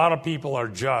 and a lot of people are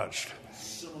judged.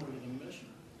 Similar to the mission.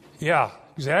 Yeah,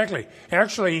 exactly.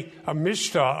 Actually, a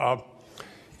Mishnah,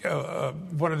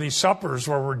 one of these suppers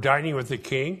where we're dining with the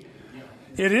king,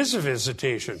 it is a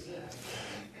visitation.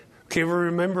 Okay, we're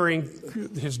remembering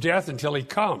his death until he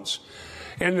comes.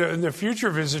 And the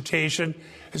future visitation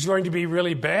is going to be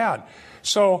really bad.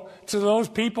 So to those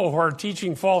people who are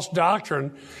teaching false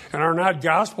doctrine and are not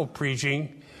gospel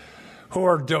preaching, who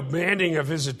are demanding a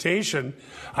visitation,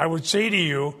 I would say to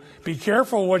you, be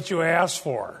careful what you ask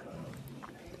for.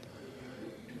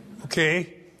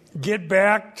 Okay? Get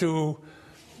back to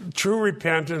true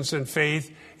repentance and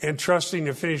faith and trusting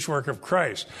the finished work of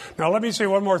Christ. Now, let me say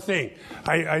one more thing.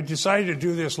 I decided to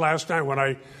do this last night when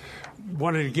I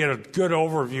wanted to get a good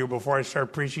overview before I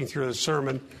start preaching through the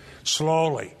sermon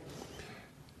slowly.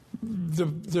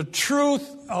 The truth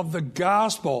of the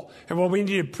gospel and what we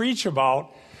need to preach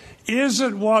about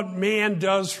isn't what man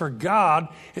does for God,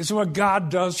 it's what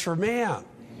God does for man.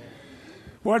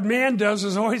 What man does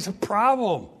is always a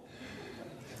problem.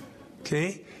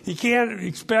 Okay? You can't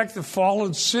expect the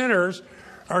fallen sinners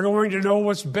are going to know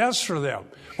what's best for them.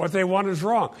 What they want is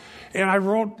wrong. And I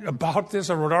wrote about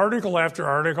this. I wrote article after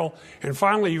article, and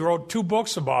finally wrote 2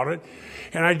 books about it.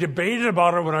 And I debated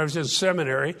about it when I was in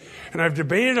seminary, and I've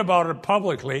debated about it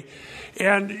publicly,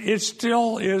 and it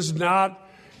still is not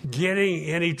getting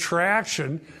any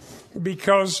traction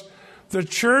because the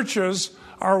churches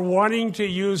are wanting to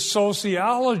use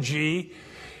sociology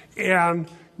and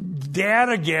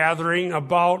data gathering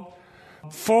about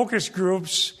focus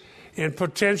groups and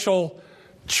potential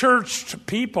churched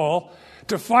people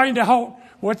to find out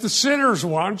what the sinners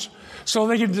want so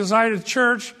they can design a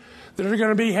church that are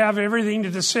going to have everything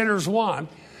that the sinners want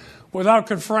without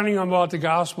confronting them about the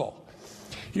gospel.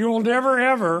 You will never,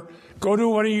 ever go to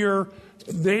one of your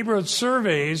neighborhood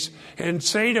surveys and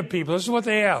say to people, this is what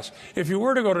they ask. If you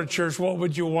were to go to church, what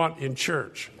would you want in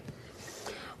church?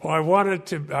 Well,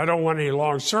 I don't want any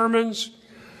long sermons.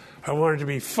 I want it to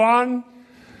be fun.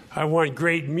 I want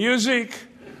great music.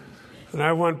 And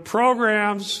I want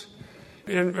programs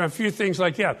and a few things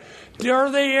like that.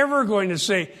 Are they ever going to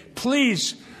say,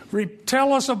 please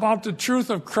tell us about the truth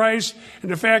of Christ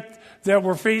and the fact that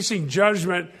we're facing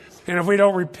judgment, and if we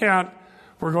don't repent,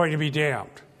 we're going to be damned?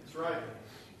 That's right.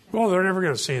 Well, they're never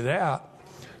going to say that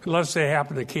unless they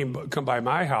happen to come by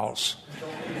my house.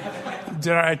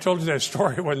 I told you that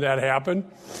story when that happened.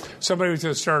 Somebody was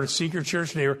going to start a secret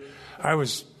church. I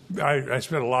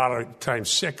spent a lot of time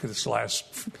sick this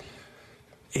last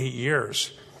 8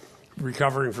 years,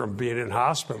 recovering from being in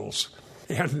hospitals.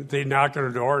 And they knocked on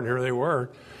the door, and here they were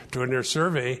doing their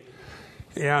survey.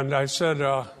 And I said,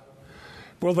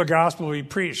 will the gospel be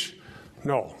preached?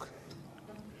 No.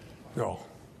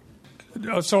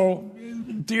 So,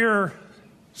 dear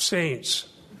saints,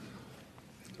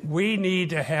 we need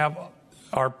to have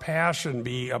our passion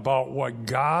be about what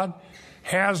God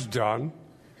has done,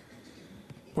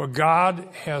 what God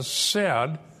has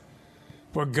said,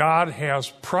 what God has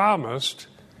promised,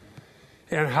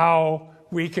 and how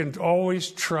we can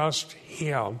always trust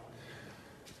Him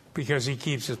because He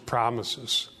keeps His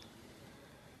promises.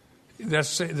 The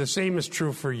same is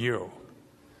true for you.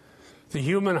 The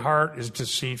human heart is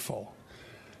deceitful.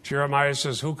 Jeremiah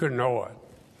says, who can know it?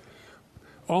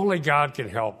 Only God can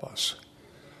help us.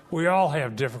 We all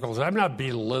have difficulties. I'm not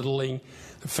belittling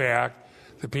the fact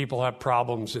that people have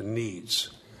problems and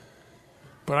needs.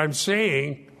 But I'm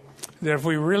saying that if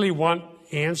we really want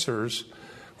answers,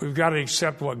 we've got to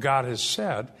accept what God has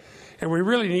said, and we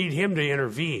really need Him to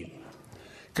intervene.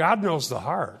 God knows the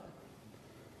heart.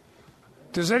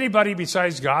 Does anybody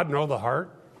besides God know the heart?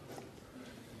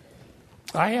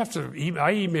 I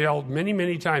email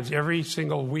many times every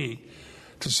single week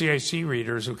to CIC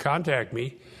readers who contact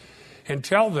me and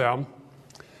tell them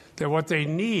that what they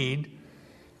need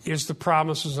is the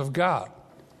promises of God.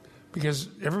 Because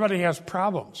everybody has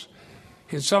problems.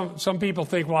 And some people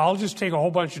think, well, I'll just take a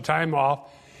whole bunch of time off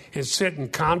and sit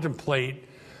and contemplate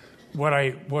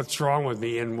what's wrong with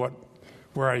me and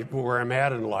where I'm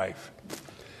at in life.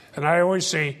 And I always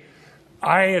say,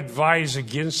 I advise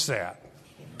against that.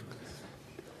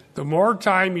 The more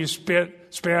time you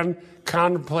spend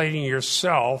contemplating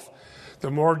yourself, the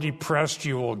more depressed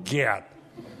you will get.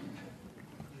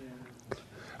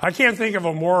 I can't think of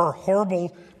a more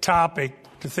horrible topic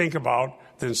to think about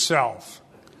than self.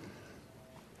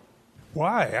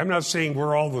 Why? I'm not saying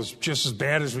we're all just as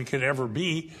bad as we could ever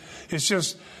be. It's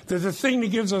just that the thing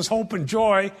that gives us hope and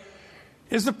joy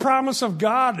is the promise of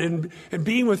God and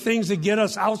being with things that get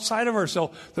us outside of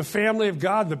ourselves. The family of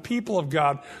God, the people of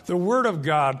God, the Word of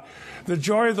God, the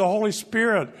joy of the Holy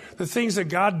Spirit, the things that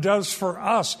God does for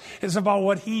us. It's about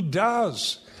what He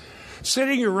does.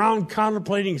 Sitting around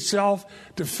contemplating self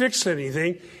to fix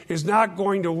anything is not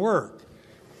going to work.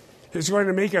 It's going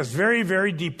to make us very,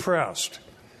 very depressed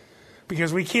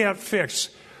because we can't fix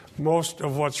most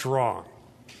of what's wrong.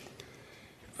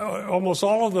 Almost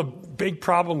all of the big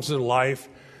problems in life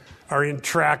are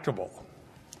intractable.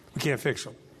 We can't fix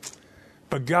them.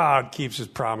 But God keeps His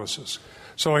promises.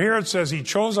 So here it says He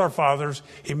chose our fathers.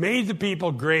 He made the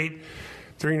people great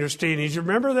during their stay in Egypt.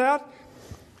 Remember that?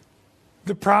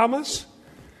 The promise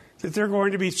that they're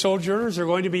going to be sojourners, they're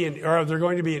going to be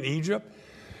in Egypt.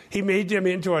 He made them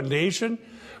into a nation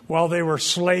while they were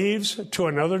slaves to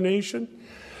another nation.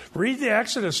 Read the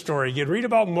Exodus story again. Read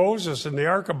about Moses and the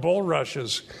Ark of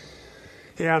Bulrushes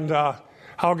and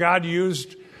how God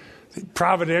used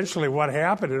providentially what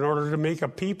happened in order to make a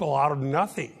people out of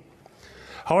nothing.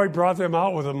 How He brought them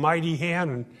out with a mighty hand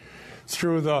and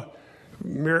through the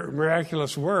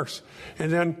miraculous works.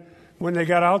 And then when they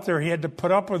got out there, He had to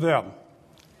put up with them.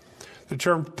 The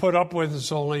term put up with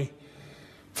is only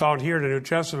found here in the New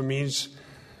Testament. Means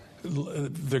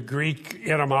the Greek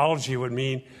etymology would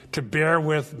mean to bear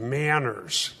with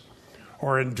manners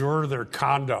or endure their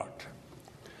conduct.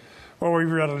 Well,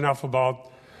 we've read enough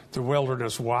about the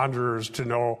wilderness wanderers to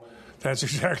know that's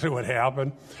exactly what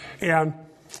happened. And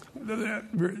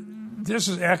this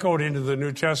is echoed into the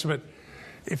New Testament.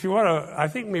 If you want to, I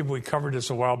think maybe we covered this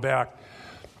a while back,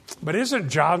 but isn't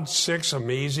John 6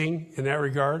 amazing in that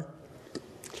regard?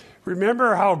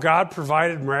 Remember how God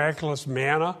provided miraculous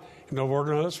manna in the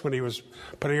wilderness when He was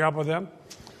putting up with them?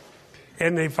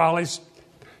 And they finally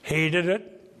hated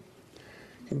it.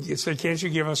 He said, can't you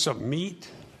give us some meat?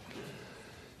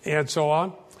 And so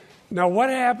on. Now, what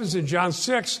happens in John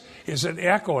 6 is an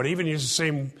echo. It even uses the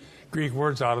same Greek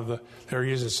words they're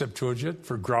using Septuagint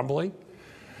for grumbling.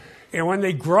 And when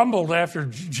they grumbled after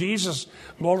Jesus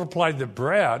multiplied the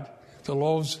bread, the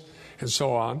loaves, and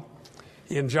so on,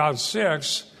 in John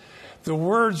 6, the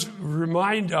words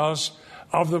remind us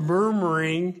of the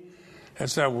murmuring.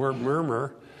 That's that word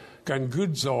murmur.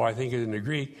 Gangudzo, I think, in the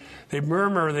Greek. They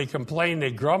murmur, they complain,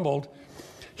 they grumbled.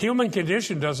 Human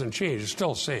condition doesn't change. It's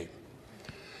still the same.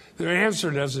 The answer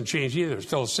doesn't change either. It's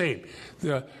still the same.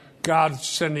 God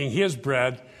sending His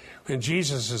bread, and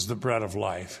Jesus is the bread of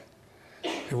life.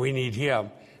 And we need Him,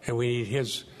 and we need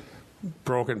His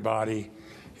broken body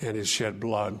and His shed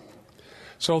blood.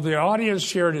 So the audience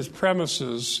shared His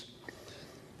premises,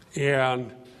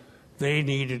 and they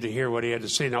needed to hear what He had to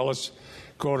say. Now let's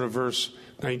go to verse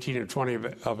 19 and 20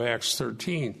 of Acts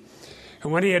 13.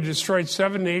 And when he had destroyed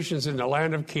 7 nations in the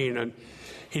land of Canaan,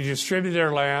 he distributed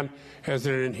their land as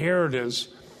an inheritance,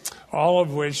 all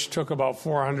of which took about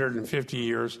 450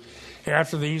 years.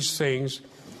 After these things,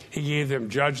 he gave them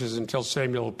judges until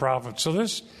Samuel the prophet. So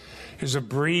this is a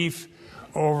brief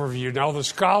overview. Now, the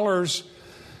scholars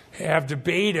have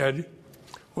debated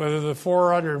whether the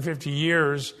 450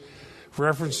 years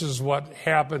references what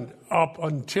happened up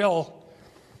until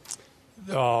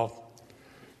the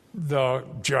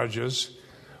judges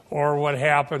or what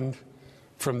happened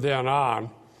from then on.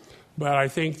 But I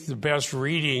think the best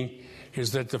reading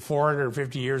is that the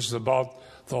 450 years is about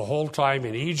the whole time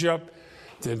in Egypt,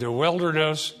 then the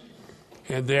wilderness,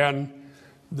 and then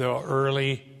the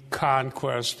early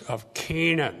conquest of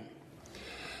Canaan.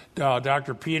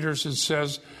 Dr. Peterson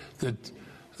says that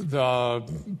the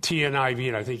TNIV,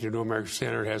 and I think the New American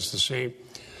Standard has the same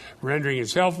rendering,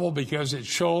 is helpful because it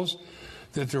shows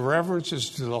that the references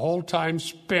to the whole time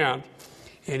spent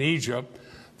in Egypt,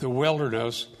 the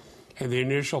wilderness, and the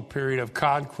initial period of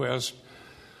conquest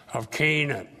of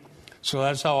Canaan. So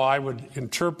that's how I would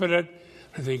interpret it.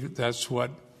 I think that's what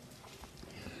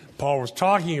Paul was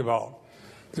talking about.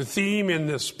 The theme in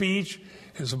this speech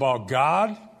is about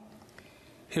God,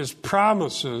 his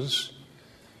promises,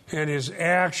 and his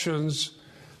actions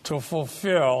to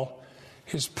fulfill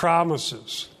his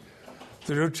promises.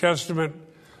 The New Testament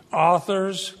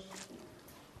authors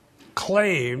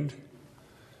claimed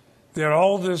that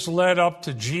all this led up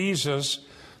to Jesus,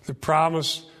 the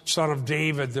promised son of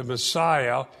David, the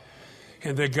Messiah,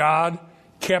 and that God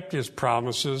kept his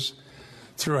promises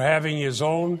through having his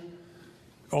own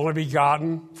only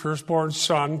begotten firstborn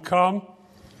son come,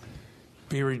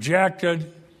 be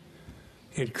rejected,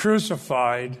 and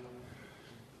crucified,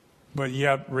 but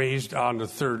yet raised on the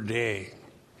third day.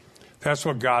 That's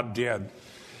what God did.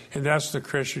 And that's the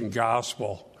Christian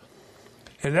gospel.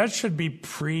 And that should be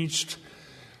preached,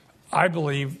 I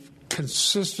believe,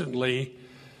 consistently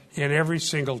in every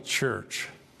single church.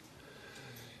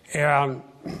 And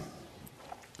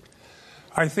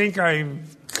I think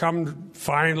I've come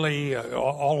finally,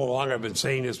 all along I've been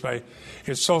saying this, but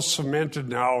it's so cemented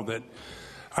now that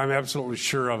I'm absolutely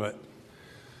sure of it.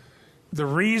 The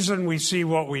reason we see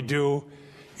what we do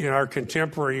in our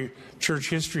contemporary church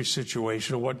history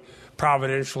situation, what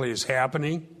providentially is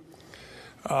happening,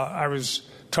 I was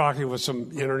talking with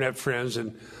some internet friends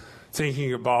and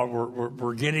thinking about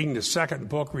we're getting the second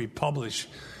book republished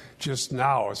just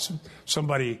now.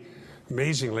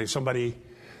 Amazingly, somebody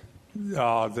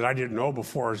that I didn't know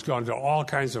before has gone to all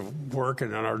kinds of work,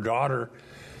 and our daughter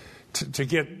to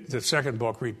get the second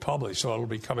book republished. So it'll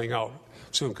be coming out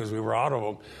soon because we were out of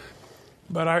them.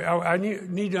 But I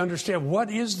need to understand,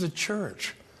 what is the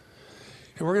church?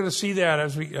 And we're going to see that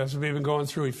as we've been going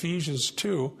through Ephesians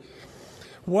 2.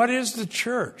 What is the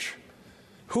church?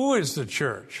 Who is the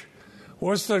church?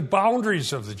 What's the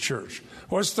boundaries of the church?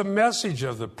 What's the message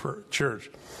of the church?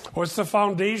 What's the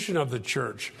foundation of the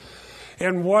church?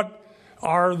 And what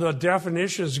are the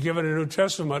definitions given in the New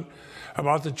Testament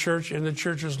about the church and the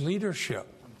church's leadership?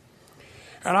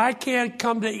 And I can't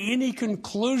come to any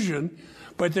conclusion,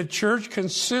 but the church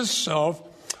consists of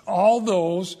all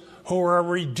those who are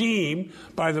redeemed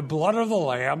by the blood of the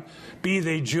Lamb, be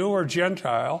they Jew or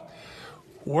Gentile,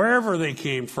 wherever they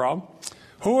came from,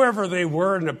 whoever they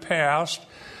were in the past.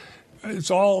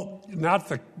 It's all not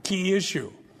the key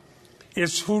issue.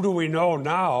 It's who do we know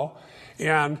now,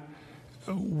 and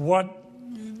what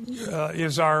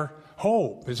is our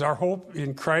hope? Is our hope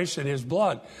in Christ and his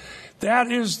blood?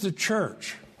 That is the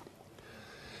church.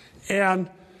 And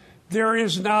there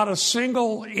is not a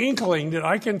single inkling that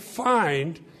I can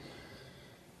find,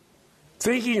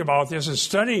 thinking about this and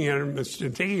studying it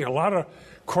and taking a lot of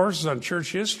courses on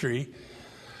church history,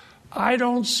 I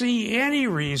don't see any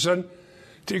reason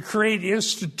to create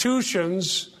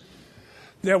institutions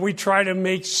that we try to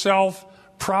make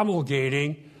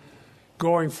self-promulgating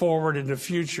going forward in the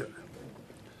future.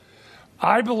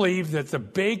 I believe that the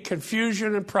big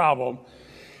confusion and problem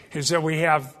is that we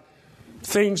have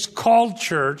things called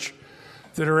church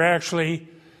that are actually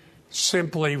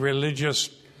simply religious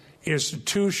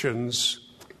institutions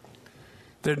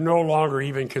that no longer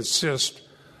even consist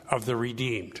of the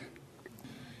redeemed.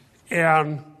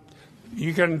 And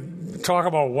you can talk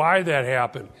about why that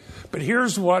happened. But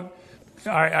here's what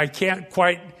I can't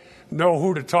quite know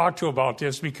who to talk to about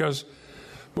this, because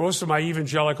most of my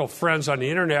evangelical friends on the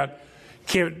internet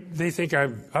they think I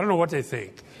don't know what they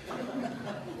think.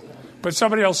 But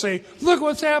somebody will say, look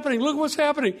what's happening, look what's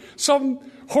happening. Some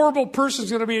horrible person's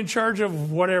going to be in charge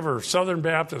of whatever, Southern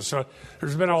Baptist. So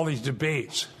there's been all these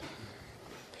debates.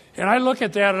 And I look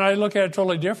at that and I look at it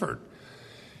totally different.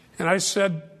 And I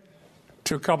said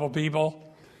to a couple people,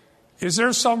 is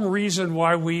there some reason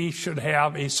why we should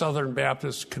have a Southern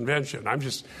Baptist convention? I'm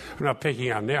not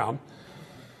picking on them.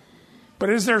 But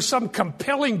is there some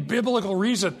compelling biblical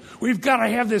reason we've got to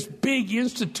have this big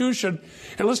institution,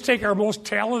 and let's take our most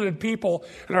talented people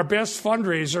and our best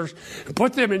fundraisers and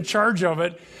put them in charge of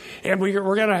it, and we're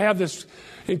going to have this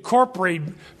incorporate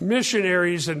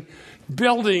missionaries and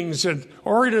buildings and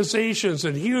organizations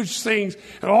and huge things,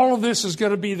 and all of this is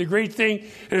going to be the great thing,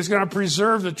 and it's going to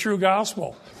preserve the true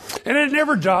gospel. And it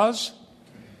never does.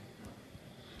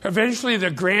 Eventually the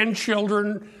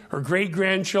grandchildren or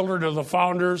great-grandchildren of the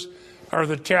founders are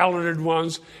the talented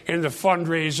ones, and the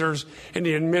fundraisers, and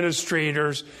the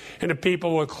administrators, and the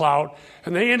people with clout,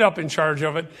 and they end up in charge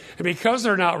of it. And because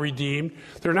they're not redeemed,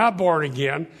 they're not born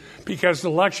again, because the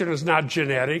election is not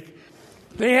genetic,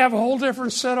 they have a whole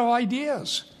different set of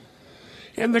ideas.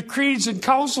 And the creeds and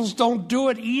councils don't do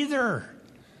it either.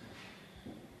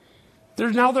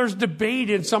 There's debate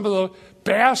in some of the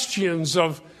bastions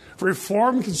of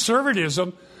Reformed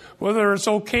conservatism whether it's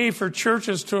okay for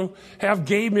churches to have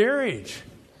gay marriage.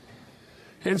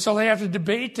 And so they have to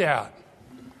debate that.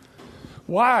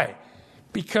 Why?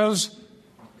 Because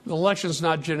the election's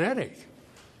not genetic.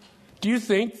 Do you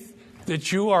think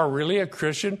that you are really a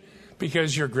Christian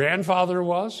because your grandfather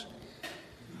was?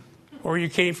 Or you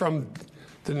came from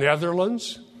the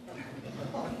Netherlands?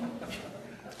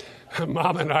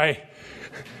 Mom and I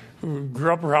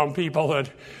grew up around people that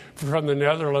from the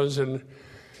Netherlands, and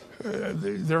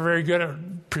they're very good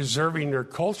at preserving their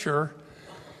culture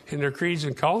in their creeds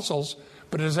and councils,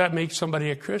 but does that make somebody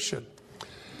a Christian?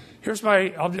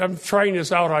 I'm trying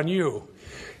this out on you,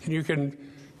 and you can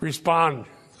respond.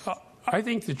 I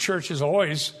think the church is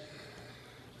always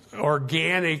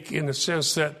organic in the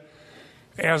sense that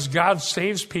as God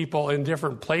saves people in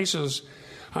different places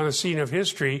on the scene of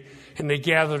history, and they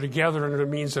gather together under the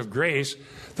means of grace,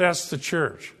 that's the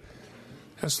church.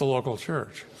 That's the local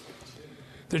church.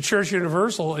 The church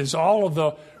universal is all of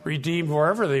the redeemed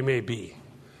wherever they may be.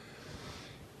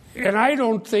 And I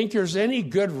don't think there's any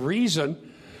good reason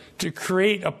to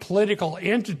create a political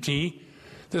entity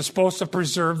that's supposed to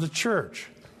preserve the church.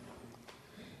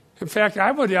 In fact,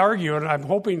 I would argue, and I'm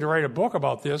hoping to write a book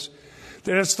about this,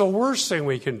 that it's the worst thing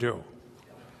we can do.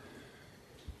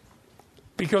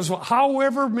 Because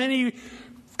however many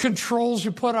controls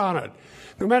you put on it,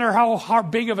 no matter how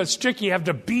big of a stick you have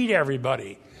to beat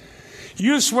everybody,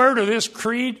 you swear to this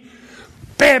creed,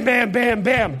 bam, bam, bam,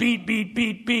 bam, beat, beat,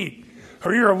 beat, beat.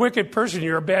 Or you're a wicked person,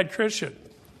 you're a bad Christian.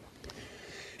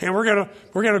 And we're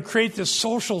gonna create this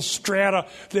social strata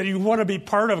that you want to be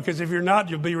part of, because if you're not,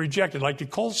 you'll be rejected, like the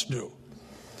cults do.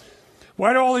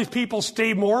 Why do all these people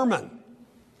stay Mormon?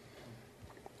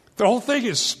 The whole thing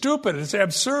is stupid. It's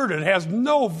absurd. It has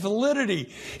no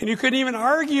validity. And you couldn't even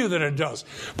argue that it does.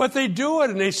 But they do it,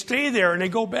 and they stay there, and they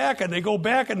go back, and they go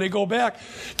back, and they go back.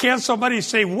 Can't somebody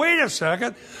say, wait a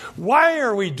second, why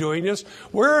are we doing this?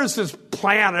 Where is this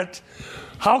planet?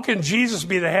 How can Jesus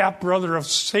be the half-brother of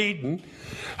Satan?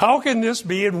 How can this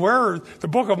be? And where the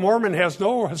Book of Mormon has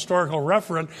no historical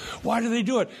reference. Why do they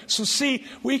do it? So see,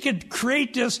 we could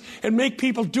create this and make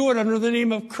people do it under the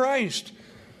name of Christ.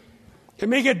 And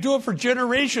make it do it for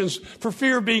generations for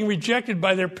fear of being rejected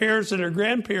by their parents and their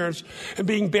grandparents and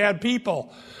being bad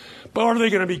people. But are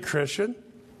they going to be Christian?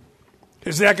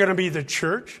 Is that going to be the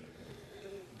church?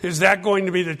 Is that going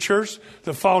to be the church,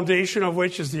 the foundation of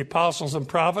which is the apostles and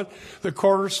prophets? The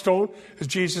cornerstone is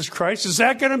Jesus Christ. Is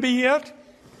that going to be it?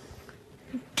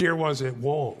 Dear ones, it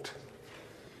won't.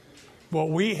 What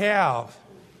we have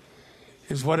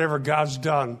is whatever God's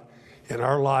done in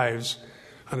our lives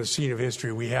on the scene of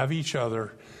history. We have each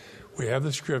other. We have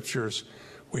the scriptures.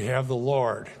 We have the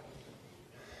Lord.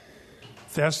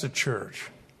 That's the church.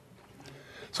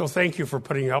 So thank you for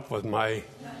putting up with my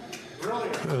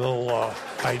little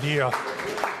idea.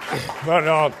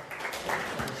 But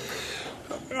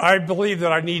I believe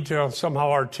that I need to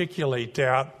somehow articulate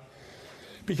that,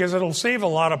 because it'll save a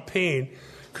lot of pain,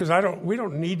 because we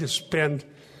don't need to spend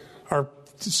our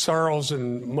sorrows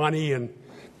and money and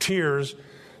tears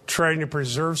trying to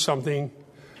preserve something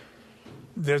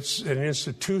that's an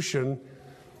institution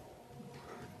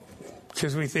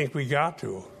because we think we got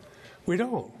to. We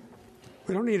don't.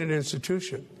 We don't need an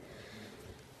institution.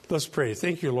 Let's pray.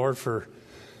 Thank you, Lord, for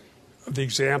the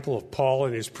example of Paul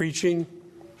and his preaching.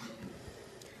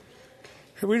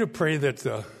 And we to pray that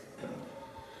the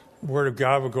Word of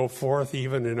God would go forth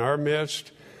even in our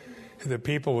midst, and that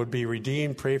people would be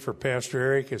redeemed. Pray for Pastor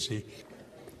Eric as he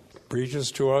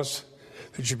preaches to us,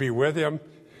 that you be with him,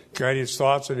 guide his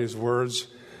thoughts and his words,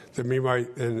 that we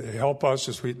might and help us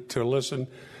to listen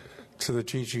to the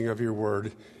teaching of your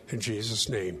word. In Jesus'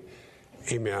 name,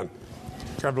 Amen.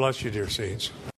 God bless you, dear saints.